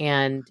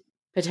and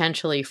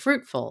potentially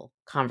fruitful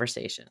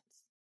conversations?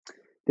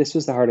 This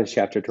was the hardest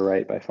chapter to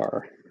write by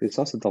far. It's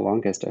also the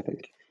longest, I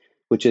think,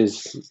 which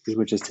is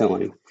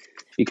telling.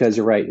 because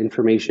you're right,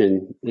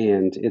 information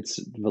and its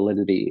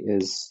validity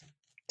is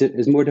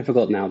more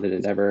difficult now than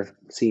it ever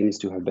seems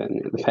to have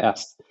been in the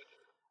past.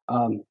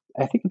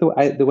 I think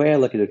the way I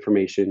look at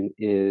information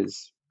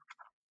is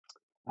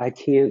I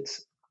can't,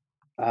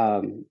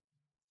 um,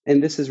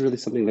 and this is really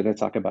something that I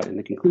talk about in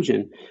the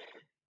conclusion.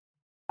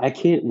 I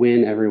can't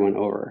win everyone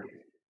over.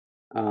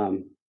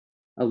 Um,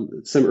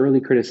 some early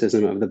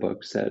criticism of the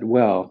book said,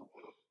 well,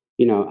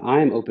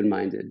 I'm open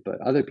minded,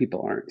 but other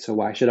people aren't. So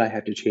why should I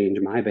have to change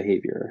my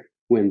behavior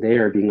when they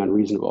are being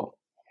unreasonable?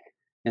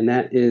 And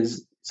that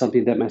is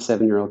something that my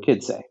 7-year-old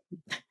kids say.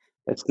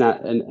 That's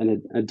not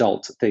an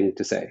adult thing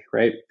to say,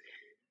 right?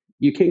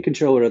 You can't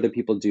control what other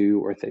people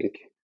do or think,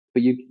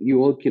 but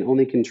you can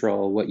only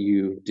control what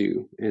you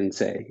do and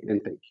say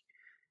and think.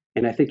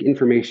 And I think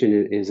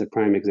information is a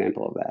prime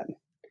example of that.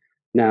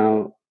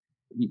 Now,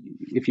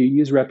 if you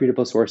use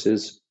reputable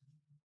sources,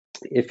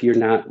 if you're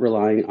not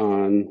relying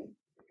on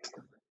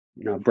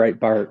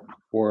Breitbart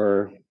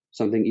or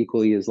something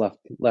equally as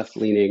left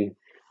leaning,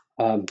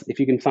 if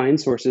you can find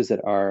sources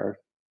that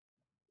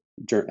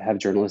have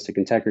journalistic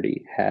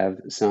integrity, have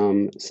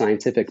some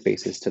scientific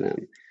basis to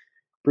them,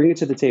 bring it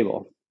to the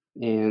table.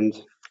 And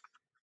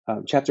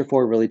chapter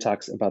 4 really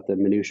talks about the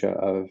minutia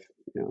of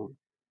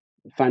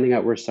finding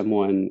out where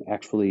someone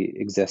actually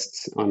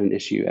exists on an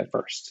issue at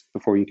first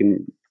before you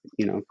can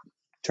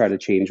try to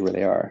change where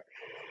they are.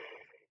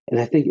 And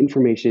I think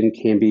information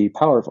can be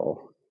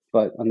powerful,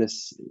 but on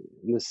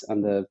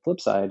the flip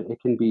side, it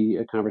can be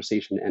a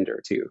conversation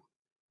ender too.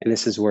 And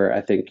this is where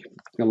I think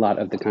a lot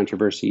of the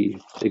controversy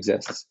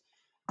exists.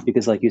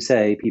 Because like you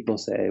say, people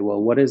say,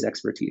 well, what is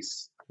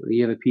expertise?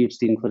 You have a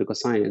PhD in political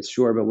science,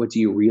 sure, but what do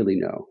you really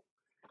know?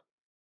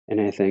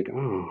 And I think,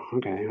 oh,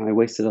 okay, I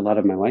wasted a lot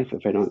of my life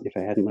if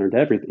I hadn't learned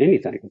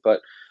anything. But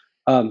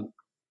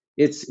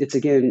it's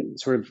again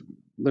sort of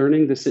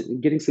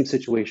getting some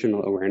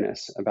situational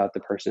awareness about the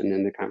person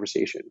and the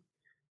conversation.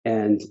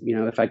 And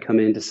if I come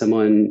into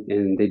someone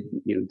and they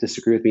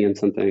disagree with me on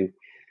something,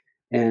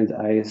 and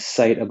I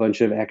cite a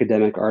bunch of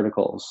academic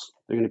articles,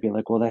 they're going to be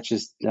like, well,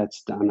 that's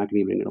I'm not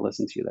even going to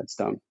listen to you. That's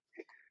dumb.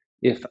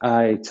 If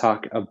I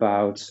talk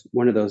about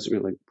one of those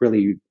really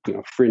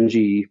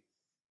fringy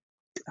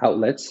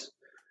outlets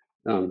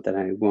that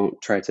I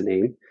won't try to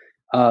name,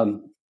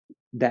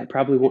 that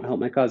probably won't help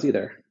my cause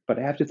either. But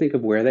I have to think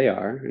of where they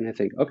are, and I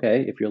think,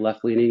 okay, if you're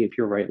left leaning, if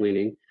you're right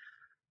leaning,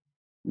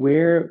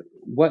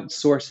 what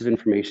source of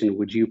information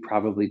would you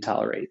probably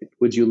tolerate?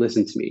 Would you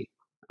listen to me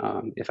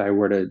if I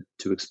were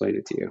to explain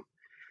it to you?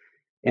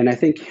 And I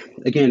think,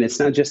 again, it's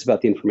not just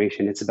about the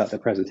information, it's about the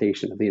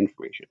presentation of the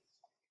information.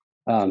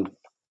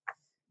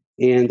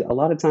 And a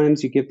lot of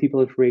times you give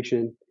people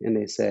information and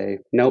they say,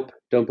 nope,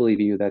 don't believe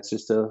you. That's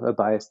just a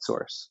biased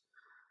source.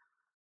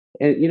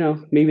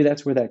 And, maybe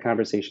that's where that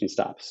conversation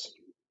stops.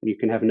 You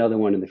can have another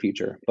one in the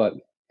future. But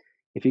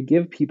if you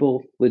give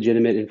people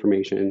legitimate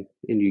information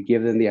and you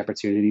give them the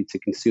opportunity to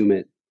consume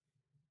it,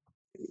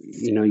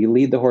 you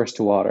lead the horse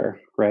to water,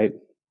 right?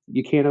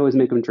 You can't always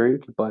make them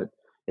drink, but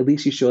at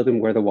least you show them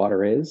where the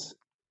water is.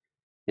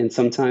 And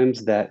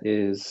sometimes that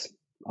is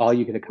all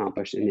you can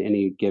accomplish in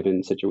any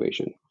given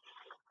situation.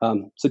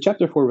 So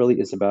chapter 4 really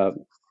is about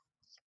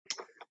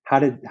how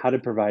to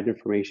provide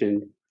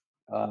information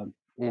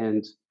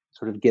and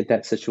sort of get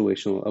that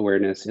situational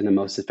awareness in the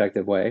most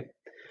effective way.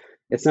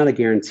 It's not a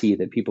guarantee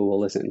that people will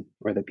listen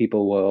or that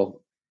people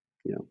will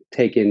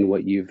take in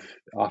what you've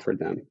offered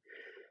them,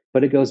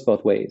 but it goes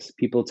both ways.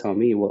 People tell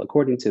me, well,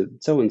 according to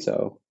so and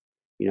so,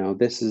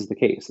 this is the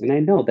case, and I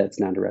know that's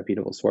not a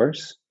reputable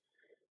source.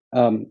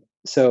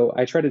 So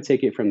I try to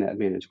take it from that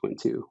vantage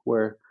point too,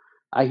 where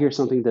I hear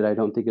something that I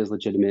don't think is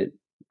legitimate.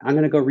 I'm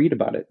going to go read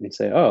about it and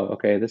say, oh,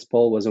 okay, this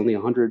poll was only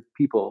 100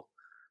 people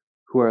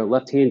who are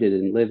left-handed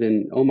and live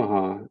in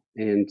Omaha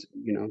and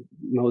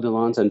mow the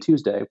lawns on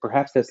Tuesday.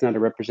 Perhaps that's not a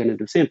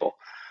representative sample.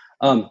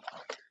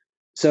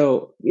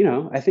 So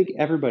I think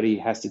everybody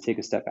has to take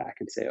a step back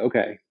and say,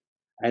 okay,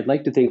 I'd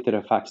like to think that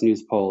a Fox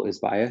News poll is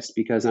biased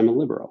because I'm a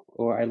liberal,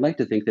 or I'd like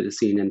to think that a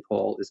CNN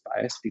poll is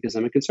biased because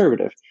I'm a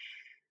conservative.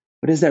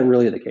 But is that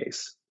really the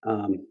case?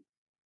 And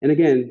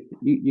again,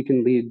 you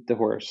can lead the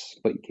horse,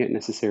 but you can't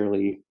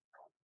necessarily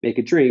make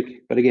it drink.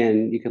 But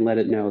again, you can let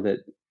it know that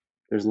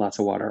there's lots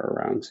of water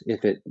around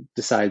if it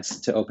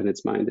decides to open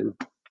its mind and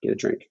get a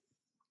drink.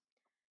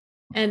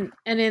 And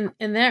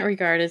in that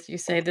regard, as you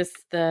say,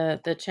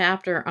 the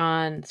chapter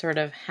on sort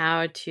of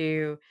how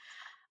to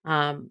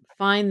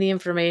find the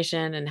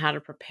information and how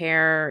to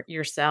prepare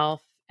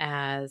yourself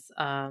as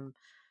a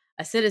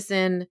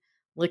citizen,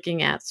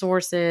 looking at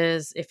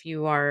sources if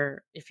you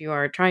are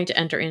trying to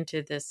enter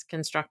into this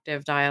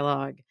constructive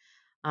dialogue,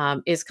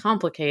 is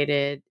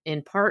complicated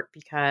in part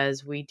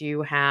because we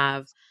do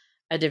have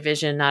a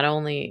division not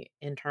only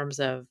in terms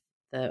of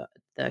the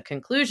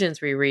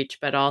conclusions we reach,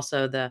 but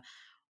also the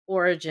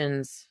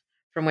origins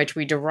from which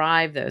we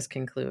derive those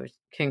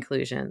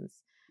conclusions.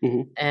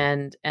 Mm-hmm.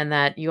 And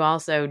that you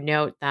also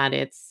note that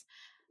it's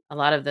a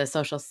lot of the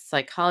social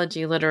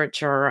psychology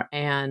literature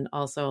and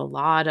also a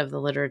lot of the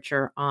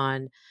literature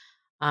on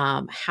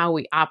how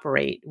we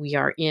operate. We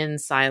are in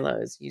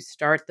silos. You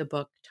start the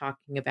book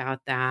talking about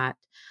that.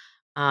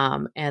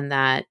 And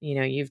that,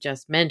 you've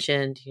just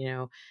mentioned,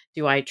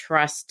 do I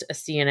trust a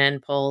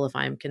CNN poll if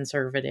I'm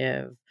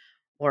conservative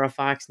or a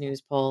Fox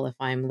News poll if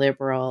I'm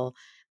liberal?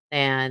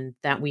 And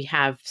that we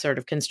have sort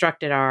of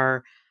constructed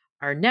our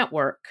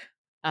network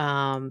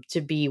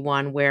to be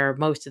one where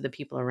most of the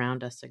people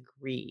around us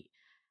agree.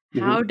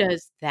 How Hmm.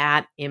 does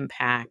that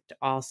impact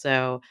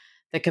also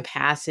the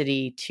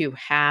capacity to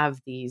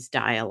have these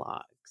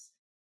dialogues?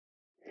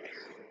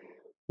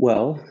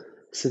 Well,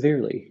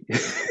 severely,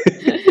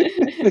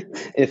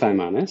 if I'm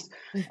honest.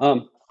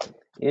 Um,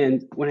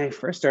 and when I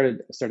first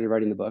started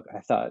writing the book, I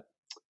thought,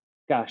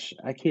 gosh,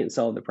 I can't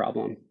solve the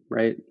problem,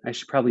 right? I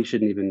probably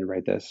shouldn't even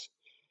write this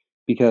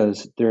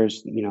because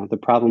there's, the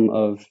problem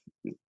of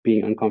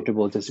being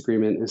uncomfortable with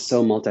disagreement is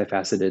so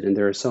multifaceted and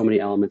there are so many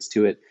elements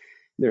to it.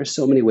 There are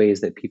so many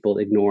ways that people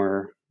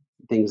ignore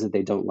things that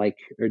they don't like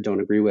or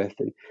don't agree with,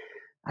 and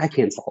I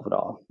can't solve it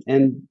all.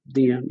 And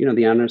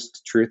the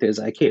honest truth is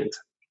I can't.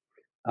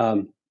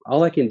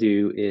 All I can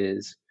do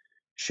is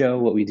show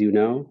what we do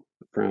know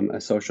from a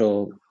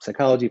social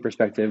psychology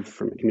perspective,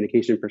 from a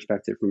communication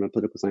perspective, from a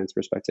political science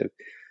perspective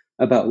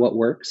about what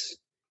works,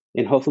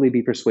 and hopefully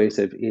be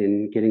persuasive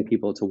in getting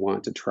people to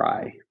want to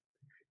try.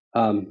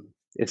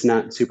 It's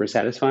not super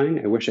satisfying.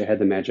 I wish I had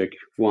the magic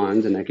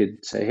wand and I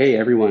could say, hey,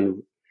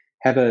 everyone,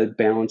 have a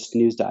balanced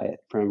news diet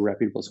from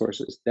reputable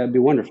sources. That would be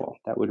wonderful.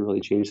 That would really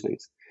change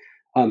things.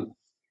 Um,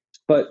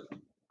 but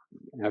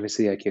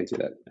obviously, I can't do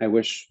that. I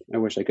wish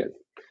I could.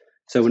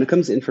 So when it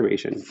comes to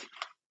information,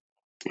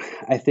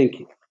 I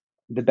think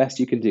the best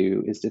you can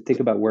do is to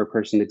think about where a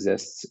person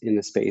exists in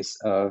the space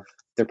of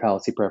their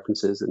policy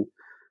preferences and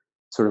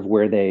sort of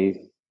where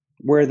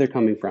they're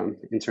coming from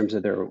in terms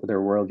of their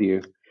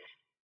worldview,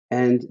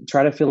 and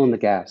try to fill in the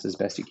gaps as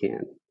best you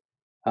can.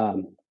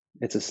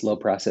 It's a slow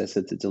process.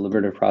 It's a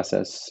deliberative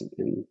process,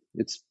 and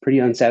it's pretty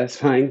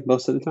unsatisfying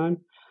most of the time.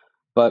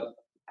 But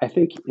I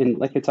think,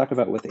 like I talk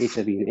about with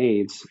HIV and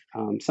AIDS,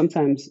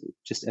 sometimes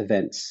just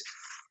events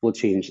will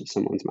change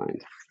someone's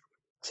mind.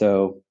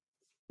 So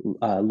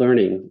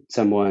learning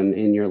someone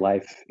in your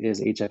life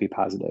is HIV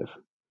positive,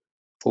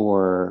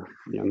 or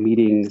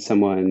meeting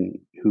someone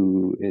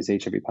who is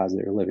HIV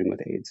positive or living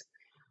with AIDS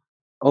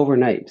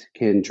overnight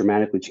can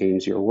dramatically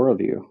change your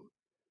worldview.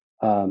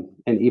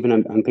 And even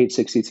on page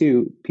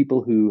 62,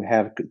 people who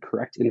have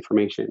correct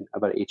information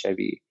about HIV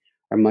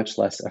are much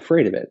less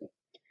afraid of it.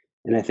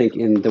 And I think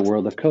in the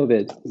world of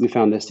COVID, we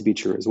found this to be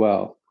true as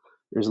well.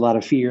 There's a lot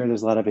of fear,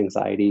 there's a lot of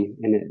anxiety,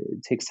 and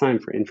it takes time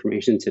for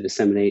information to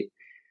disseminate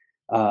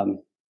um,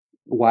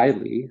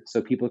 widely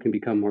so people can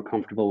become more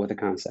comfortable with the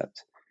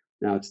concept.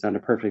 Now, it's not a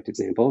perfect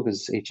example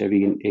because HIV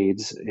and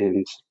AIDS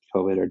and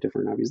COVID are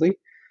different, obviously.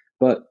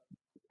 But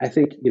I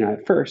think,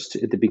 at first,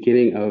 at the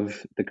beginning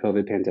of the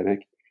COVID pandemic,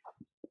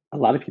 a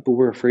lot of people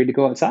were afraid to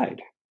go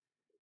outside.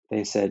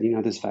 They said,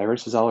 this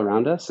virus is all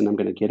around us and I'm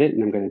going to get it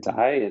and I'm going to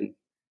die and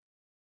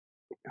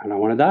I don't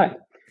want to die.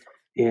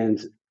 And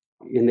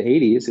in the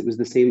 80s, it was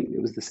the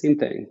same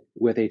thing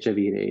with HIV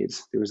and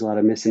AIDS. There was a lot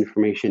of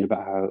misinformation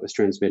about how it was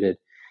transmitted.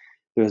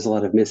 There was a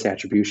lot of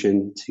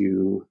misattribution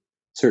to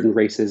certain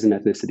races and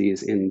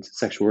ethnicities and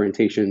sexual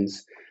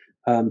orientations.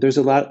 There's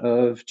a lot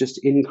of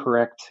just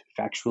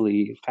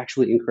factually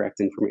incorrect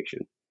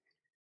information.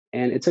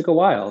 And it took a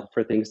while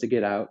for things to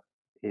get out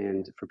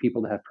and for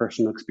people to have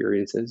personal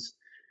experiences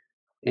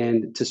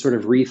and to sort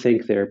of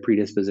rethink their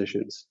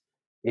predispositions.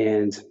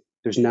 And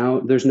there's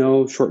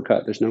no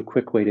shortcut. There's no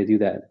quick way to do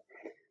that.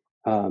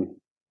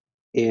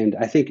 And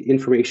I think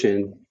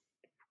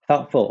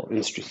thoughtful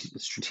and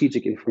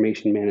strategic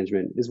information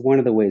management is one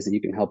of the ways that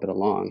you can help it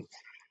along.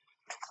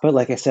 But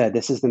like I said,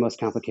 this is the most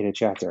complicated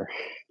chapter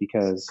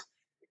because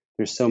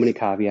there's so many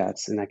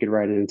caveats, and I could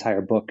write an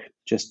entire book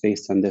just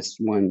based on this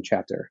one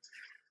chapter.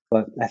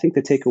 But I think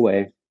the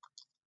takeaway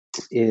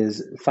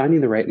is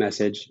finding the right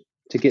message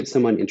to get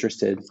someone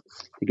interested,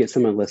 to get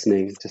someone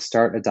listening, to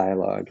start a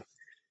dialogue,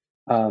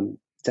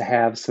 to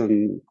have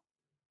some,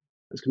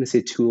 I was going to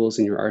say tools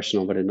in your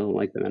arsenal, but I don't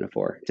like the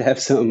metaphor, to have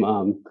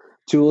some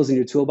tools in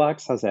your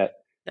toolbox. How's that?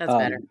 That's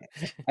better.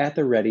 At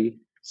the ready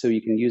so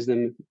you can use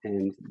them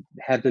and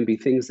have them be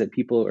things that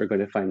people are going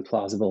to find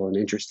plausible and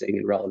interesting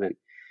and relevant.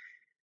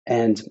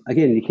 And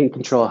again, you can't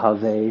control how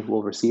they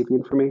will receive the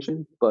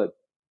information, but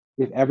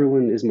if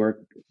everyone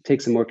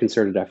takes a more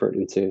concerted effort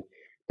into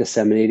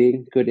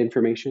disseminating good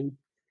information,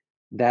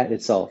 that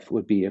itself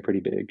would be a pretty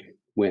big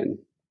win.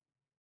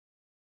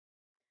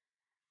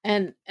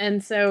 And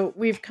so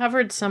we've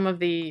covered some of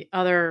the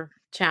other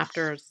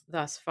chapters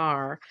thus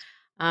far,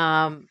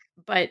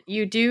 but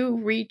you do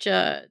reach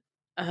a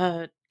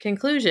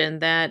conclusion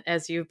that,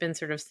 as you've been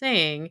sort of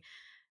saying,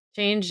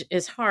 change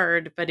is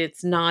hard, but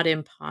it's not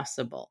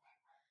impossible.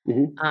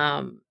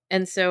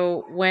 And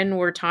so when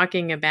we're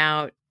talking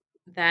about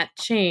that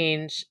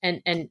change,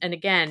 and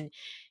again,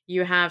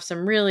 you have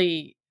some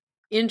really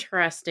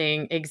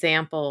interesting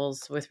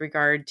examples with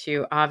regard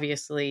to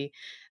obviously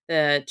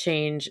the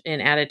change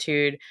in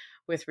attitude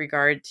with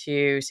regard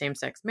to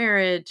same-sex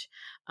marriage,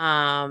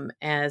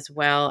 as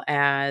well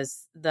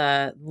as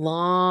the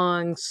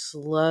long,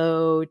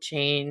 slow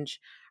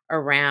change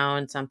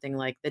around something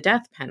like the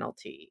death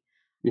penalty.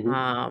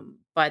 Hmm.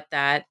 But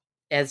that,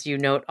 as you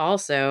note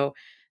also,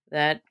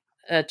 that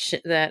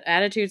that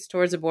attitudes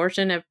towards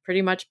abortion have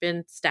pretty much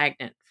been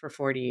stagnant for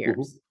 40 Hmm.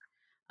 years.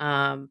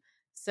 Um,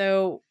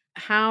 so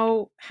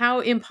how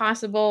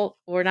impossible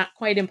or not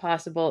quite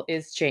impossible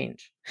is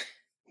change?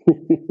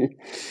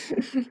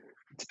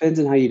 Depends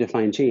on how you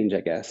define change, I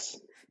guess.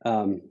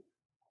 Um,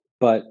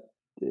 but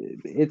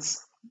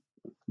it's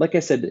like I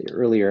said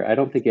earlier, I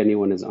don't think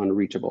anyone is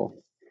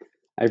unreachable.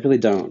 I really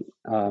don't.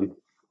 I'm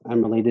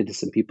related to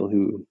some people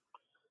who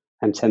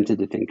I'm tempted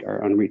to think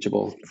are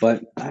unreachable,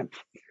 but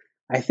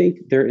I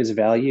think there is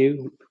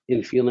value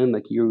in feeling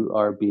like you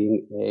are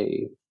being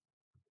a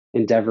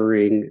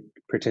endeavoring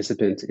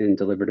participant in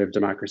deliberative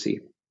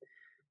democracy,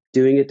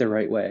 doing it the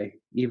right way,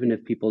 even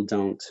if people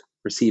don't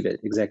receive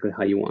it exactly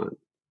how you want,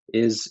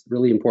 is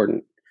really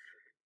important.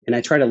 And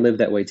I try to live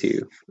that way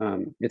too.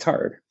 It's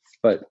hard,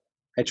 but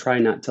I try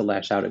not to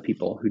lash out at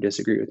people who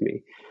disagree with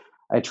me.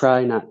 I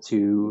try not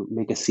to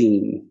make a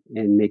scene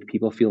and make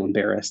people feel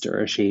embarrassed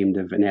or ashamed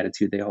of an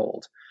attitude they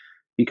hold.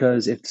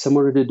 Because if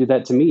someone were to do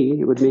that to me,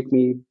 it would make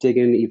me dig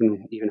in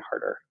even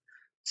harder.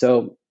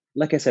 So,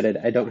 like I said,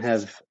 I don't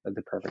have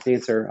the perfect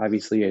answer.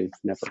 Obviously, I've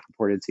never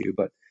purported to,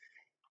 but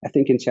I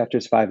think in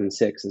chapters 5 and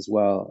 6 as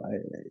well,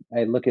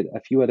 I look at a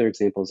few other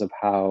examples of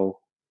how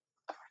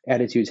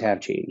attitudes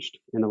have changed,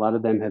 and a lot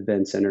of them have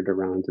been centered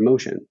around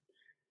emotion.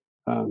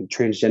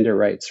 Transgender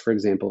rights, for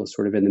example, is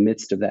sort of in the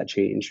midst of that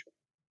change.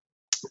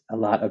 A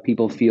lot of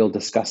people feel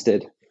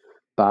disgusted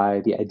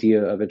by the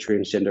idea of a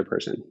transgender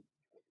person.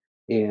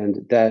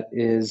 And that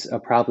is a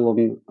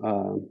problem,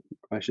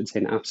 I should say,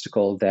 an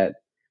obstacle that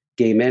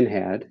gay men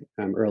had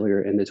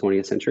earlier in the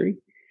 20th century.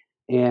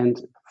 And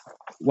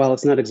while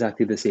it's not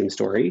exactly the same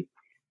story,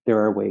 there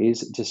are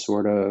ways to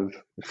sort of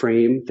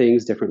frame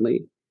things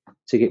differently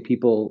to get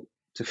people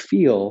to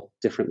feel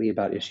differently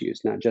about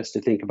issues, not just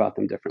to think about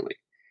them differently.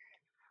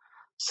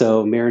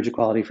 So, marriage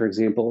equality, for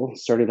example,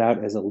 started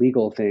out as a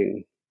legal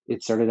thing.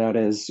 It started out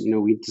as,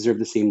 we deserve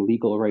the same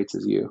legal rights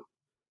as you.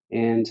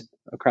 And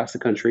across the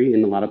country,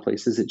 in a lot of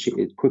places,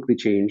 it quickly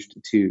changed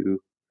to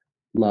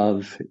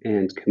love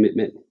and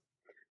commitment.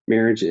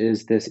 Marriage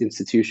is this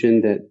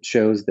institution that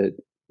shows that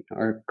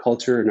our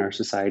culture and our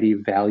society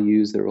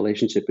values the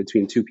relationship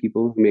between two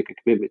people who make a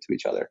commitment to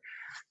each other.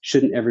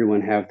 Shouldn't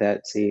everyone have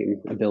that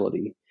same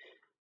ability?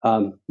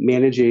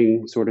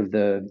 Managing sort of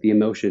the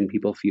emotion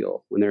people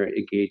feel when they're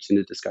engaged in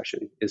a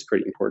discussion is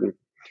pretty important.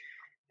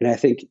 And I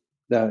think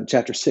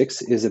chapter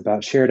 6 is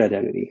about shared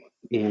identity.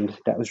 And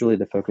that was really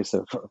the focus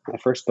of my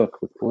first book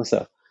with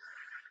Melissa.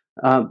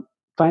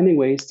 Finding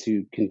ways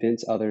to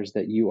convince others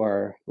that you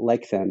are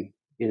like them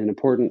in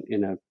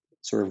a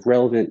sort of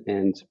relevant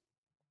and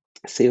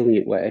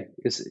salient way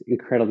is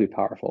incredibly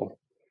powerful.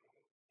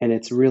 And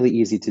it's really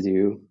easy to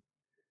do.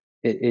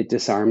 It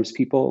disarms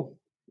people.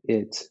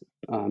 It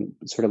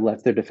sort of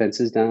lets their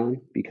defenses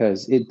down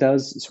because it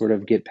does sort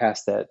of get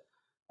past that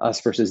us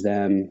versus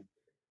them,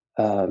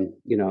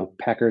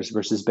 Packers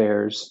versus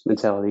Bears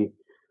mentality.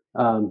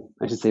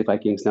 I should say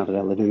Vikings now that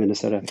I live in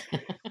Minnesota.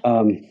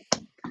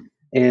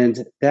 And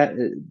that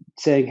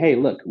saying, hey,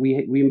 look,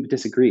 we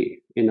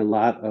disagree in a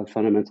lot of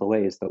fundamental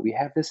ways, but we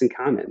have this in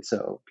common.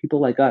 So people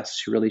like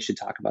us really should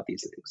talk about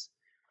these things.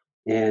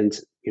 And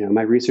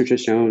my research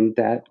has shown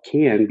that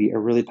can be a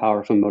really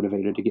powerful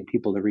motivator to get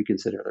people to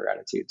reconsider their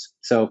attitudes.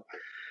 So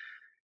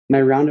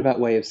my roundabout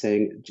way of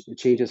saying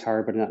change is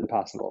hard, but not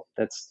impossible.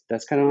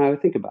 That's kind of how I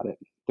think about it.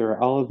 There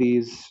are all of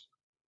these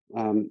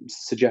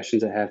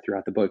suggestions I have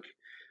throughout the book,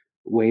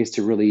 ways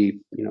to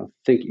really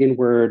think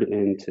inward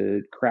and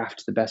to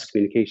craft the best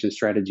communication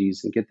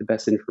strategies and get the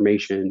best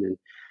information and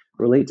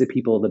relate to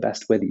people the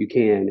best way that you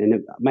can. And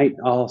it might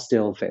all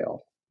still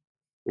fail,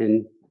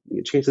 and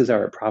chances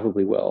are it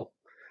probably will,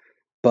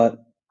 but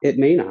it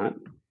may not.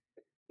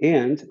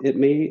 And it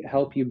may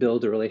help you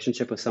build a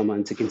relationship with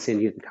someone to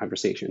continue the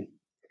conversation.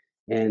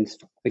 And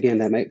again,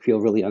 that might feel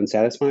really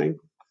unsatisfying.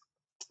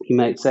 You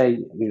might say,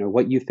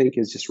 what you think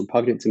is just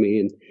repugnant to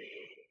me, and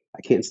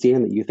I can't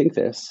stand that you think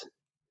this.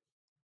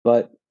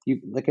 But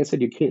like I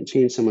said, you can't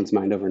change someone's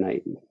mind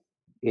overnight.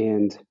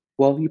 And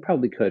well, you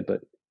probably could, but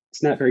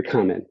it's not very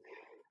common.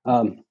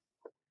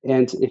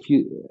 And if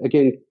you,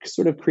 again,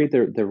 sort of create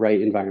the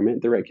right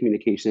environment, the right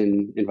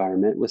communication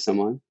environment with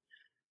someone,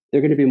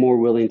 they're going to be more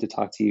willing to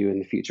talk to you in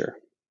the future.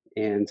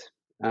 And,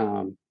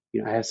 I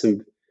have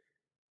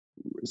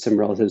some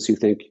relatives who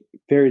think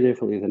very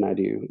differently than I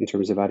do in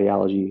terms of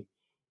ideology,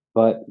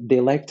 but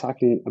they like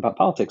talking about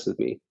politics with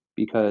me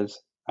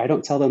because I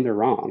don't tell them they're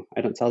wrong.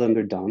 I don't tell them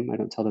they're dumb. I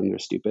don't tell them they're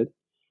stupid,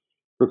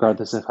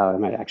 regardless of how I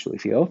might actually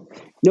feel.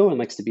 No one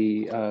likes to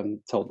be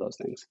told those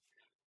things,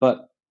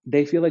 but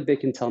they feel like they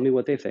can tell me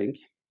what they think,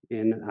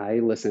 and I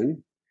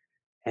listen.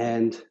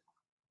 And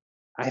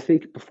I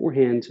think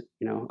beforehand,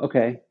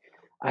 okay,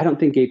 I don't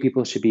think gay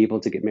people should be able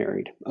to get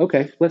married.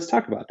 Okay, let's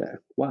talk about that.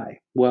 Why?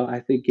 Well,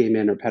 I think gay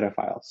men are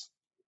pedophiles.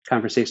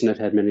 conversation I've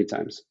had many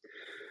times.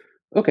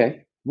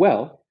 Okay,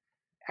 well,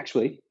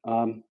 actually,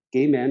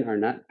 gay men are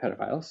not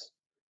pedophiles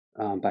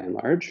by and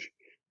large.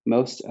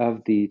 Most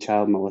of the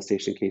child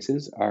molestation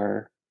cases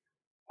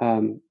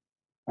um,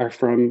 are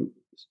from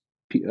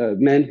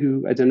men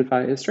who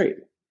identify as straight.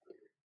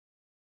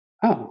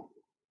 Oh,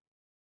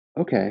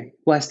 okay.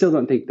 Well, I still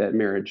don't think that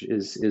marriage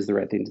is the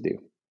right thing to do.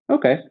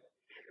 Okay.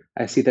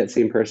 I see that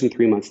same person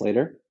 3 months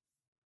later.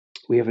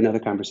 We have another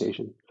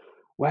conversation.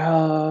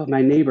 Well,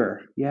 my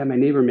neighbor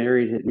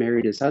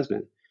married his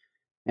husband,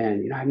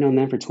 and I've known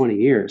them for 20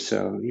 years,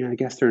 so I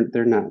guess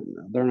they're not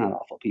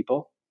awful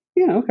people.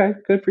 Yeah, okay,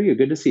 good for you.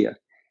 Good to see you.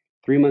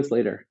 3 months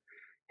later,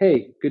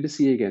 hey, good to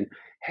see you again.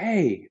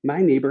 Hey,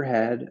 my neighbor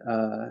had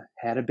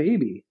a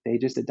baby. They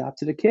just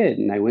adopted a kid,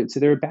 and I went to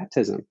their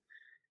baptism.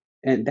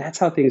 And that's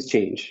how things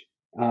change.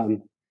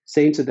 Um,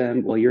 Saying to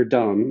them, well, you're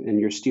dumb and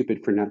you're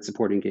stupid for not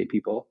supporting gay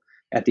people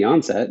at the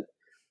onset,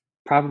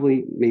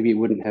 probably maybe it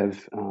wouldn't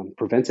have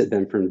prevented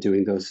them from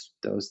doing those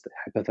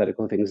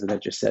hypothetical things that I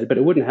just said, but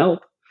it wouldn't help.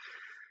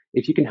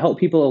 If you can help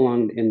people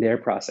along in their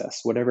process,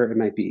 whatever it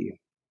might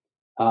be,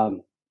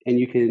 um, and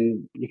you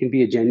can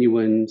be a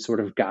genuine sort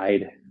of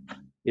guide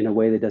in a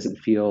way that doesn't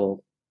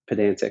feel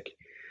pedantic.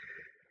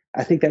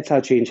 I think that's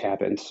how change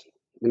happens.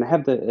 And I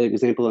have the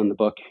example in the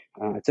book.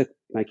 I took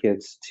my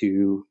kids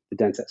to the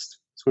dentist.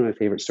 It's one of my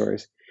favorite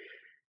stories.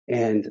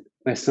 And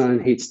my son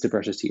hates to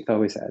brush his teeth,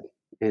 always had.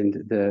 And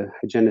the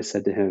hygienist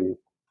said to him,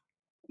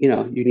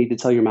 you need to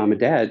tell your mom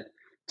and dad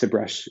to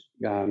brush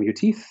your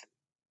teeth,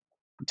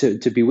 to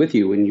be with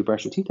you when you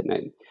brush your teeth at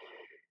night.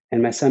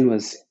 And my son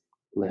was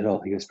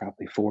little. He was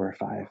probably 4 or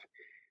 5.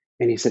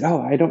 And he said,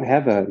 oh, I don't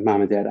have a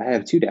mom and dad. I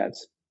have two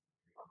dads.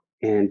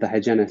 And the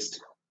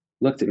hygienist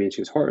looked at me and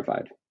she was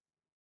horrified.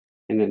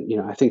 And then,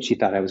 I think she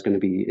thought I was going to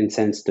be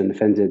incensed and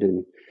offended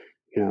and,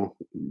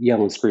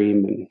 yell and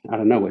scream. And I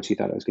don't know what she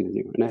thought I was going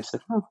to do. And I said,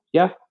 oh,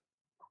 yeah,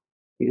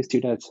 he has two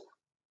dads.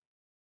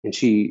 And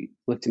she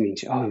looked at me and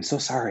she, oh, I'm so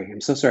sorry. I'm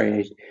so sorry. And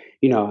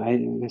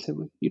I said,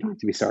 well, you don't have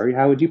to be sorry.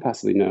 How would you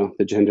possibly know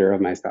the gender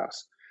of my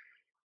spouse?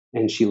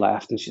 And she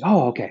laughed and she,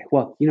 oh, okay.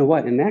 Well, you know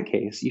what? In that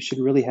case, you should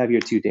really have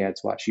your two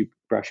dads watch you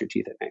brush your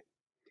teeth at night.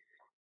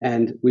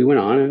 And we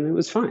went on and it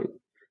was fine.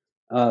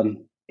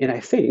 And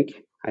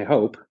I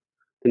hope,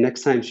 the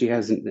next time she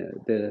has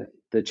the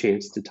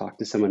chance to talk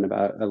to someone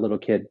about a little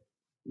kid,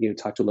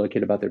 talk to a little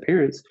kid about their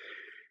parents,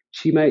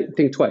 she might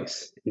think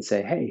twice and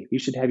say, hey, you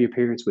should have your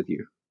parents with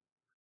you.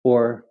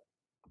 Or,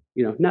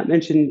 not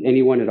mention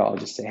anyone at all.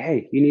 Just say,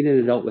 hey, you need an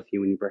adult with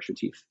you when you brush your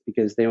teeth,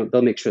 because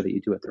they'll make sure that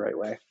you do it the right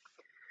way.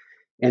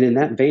 And in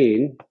that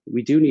vein,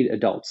 we do need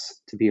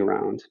adults to be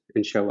around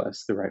and show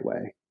us the right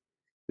way.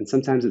 And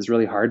sometimes it's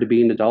really hard to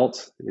be an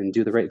adult and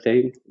do the right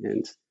thing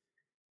and,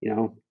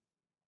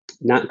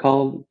 not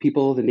call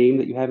people the name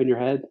that you have in your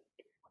head,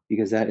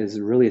 because that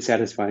is really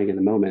satisfying in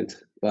the moment.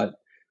 But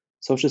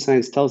social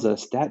science tells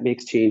us that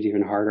makes change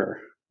even harder.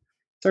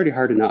 It's already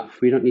hard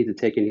enough. We don't need to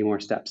take any more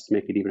steps to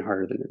make it even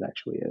harder than it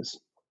actually is.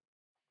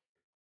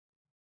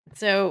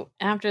 So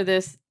after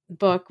this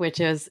book, which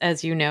is,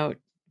 as you know,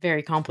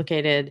 very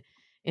complicated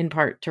in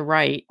part to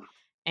write,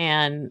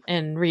 and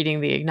reading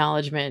the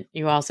acknowledgement,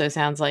 you also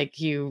sounds like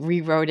you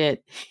rewrote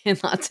it in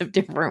lots of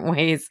different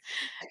ways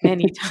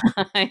many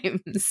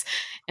times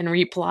and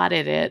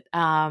replotted it.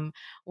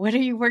 What are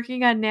you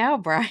working on now,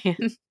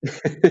 Brian?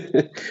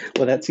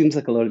 Well, that seems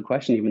like a loaded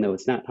question, even though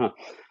it's not, huh?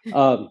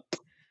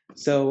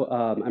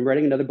 I'm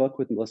writing another book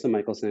with Melissa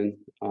Michelson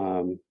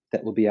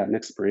that will be out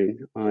next spring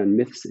on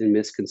myths and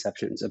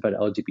misconceptions about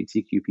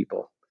LGBTQ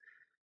people.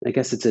 I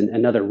guess it's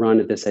another run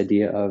at this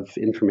idea of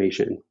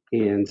information,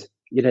 and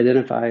it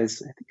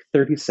identifies, I think,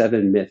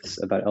 37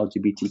 myths about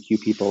LGBTQ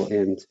people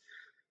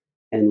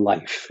and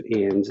life,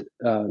 and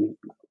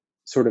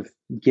sort of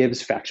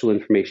gives factual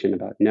information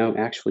about, no,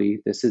 actually,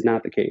 this is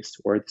not the case,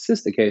 or this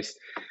is the case.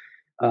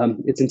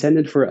 It's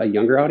intended for a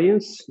younger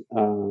audience,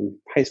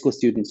 high school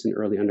students and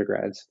early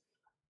undergrads.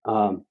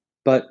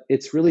 But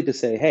it's really to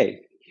say,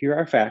 hey, here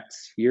are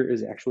facts. Here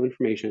is actual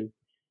information.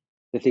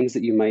 The things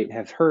that you might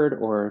have heard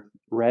or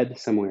read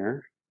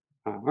somewhere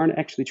aren't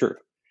actually true.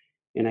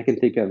 And I can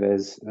think of,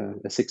 as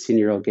a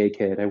 16-year-old gay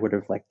kid, I would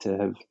have liked to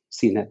have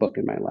seen that book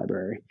in my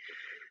library.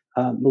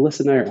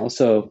 Melissa and I are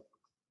also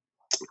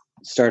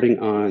starting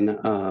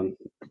on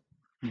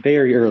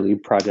very early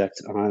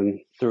projects on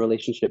the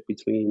relationship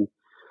between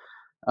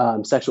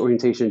sexual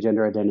orientation,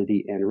 gender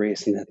identity, and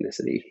race and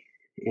ethnicity.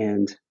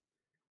 And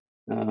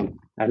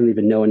I don't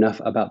even know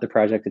enough about the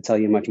project to tell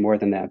you much more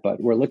than that,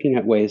 but we're looking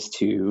at ways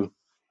to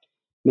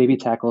maybe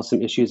tackle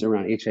some issues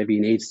around HIV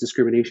and AIDS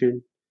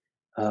discrimination.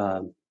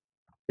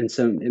 And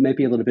so it might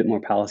be a little bit more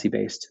policy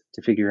based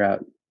to figure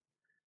out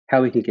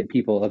how we can get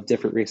people of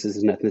different races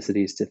and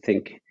ethnicities to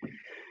think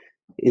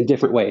in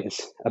different ways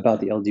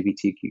about the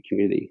LGBTQ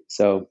community.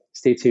 So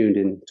stay tuned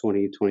in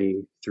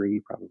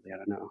 2023, probably, I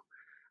don't know.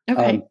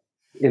 Okay.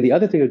 And the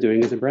other thing I'm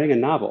doing is I'm writing a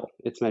novel.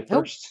 It's my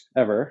first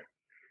ever.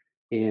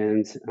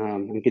 And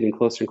I'm getting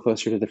closer and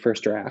closer to the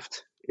first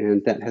draft.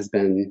 And that has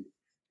been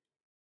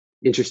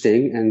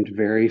interesting and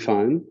very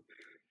fun.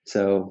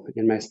 So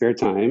in my spare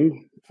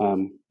time,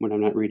 when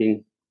I'm not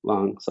reading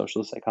long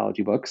social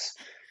psychology books,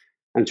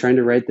 I'm trying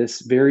to write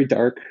this very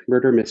dark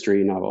murder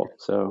mystery novel.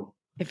 So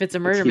If it's a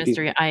it's murder keeping,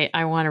 mystery,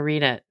 I want to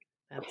read it.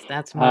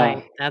 That's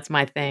uh,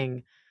 my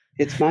thing.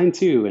 it's mine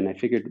too. And I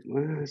figured,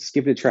 well, let's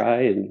give it a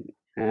try.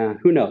 And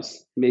who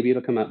knows? Maybe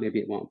it'll come out, maybe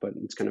it won't, but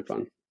it's kind of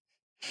fun.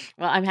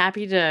 Well, I'm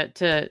happy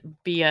to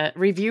be a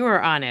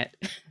reviewer on it.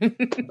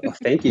 Oh,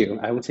 thank you.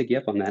 I will take you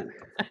up on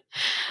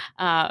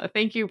that.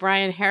 Thank you,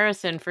 Brian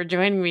Harrison, for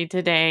joining me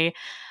today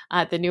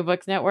at the New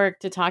Books Network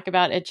to talk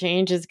about A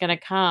Change is Going to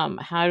Come,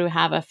 how to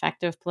have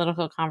effective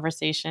political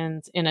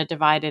conversations in a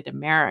divided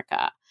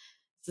America.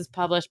 This is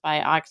published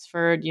by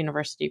Oxford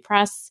University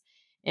Press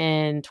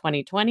in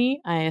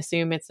 2020. I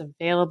assume it's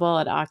available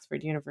at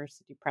Oxford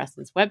University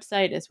Press's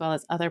website, as well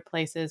as other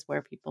places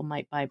where people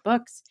might buy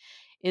books.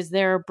 Is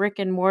there a brick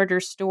and mortar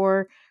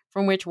store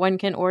from which one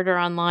can order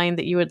online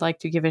that you would like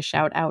to give a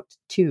shout out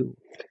to?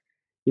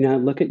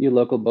 Look at your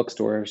local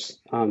bookstores.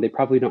 They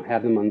probably don't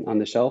have them on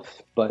the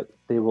shelf, but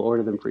they will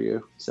order them for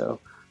you. So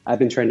I've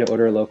been trying to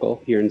order a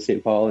local here in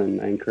St. Paul,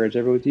 and I encourage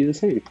everyone to do the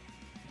same.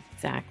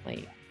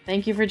 Exactly.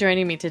 Thank you for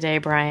joining me today,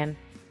 Brian.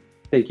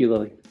 Thank you,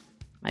 Lily.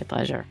 My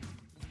pleasure.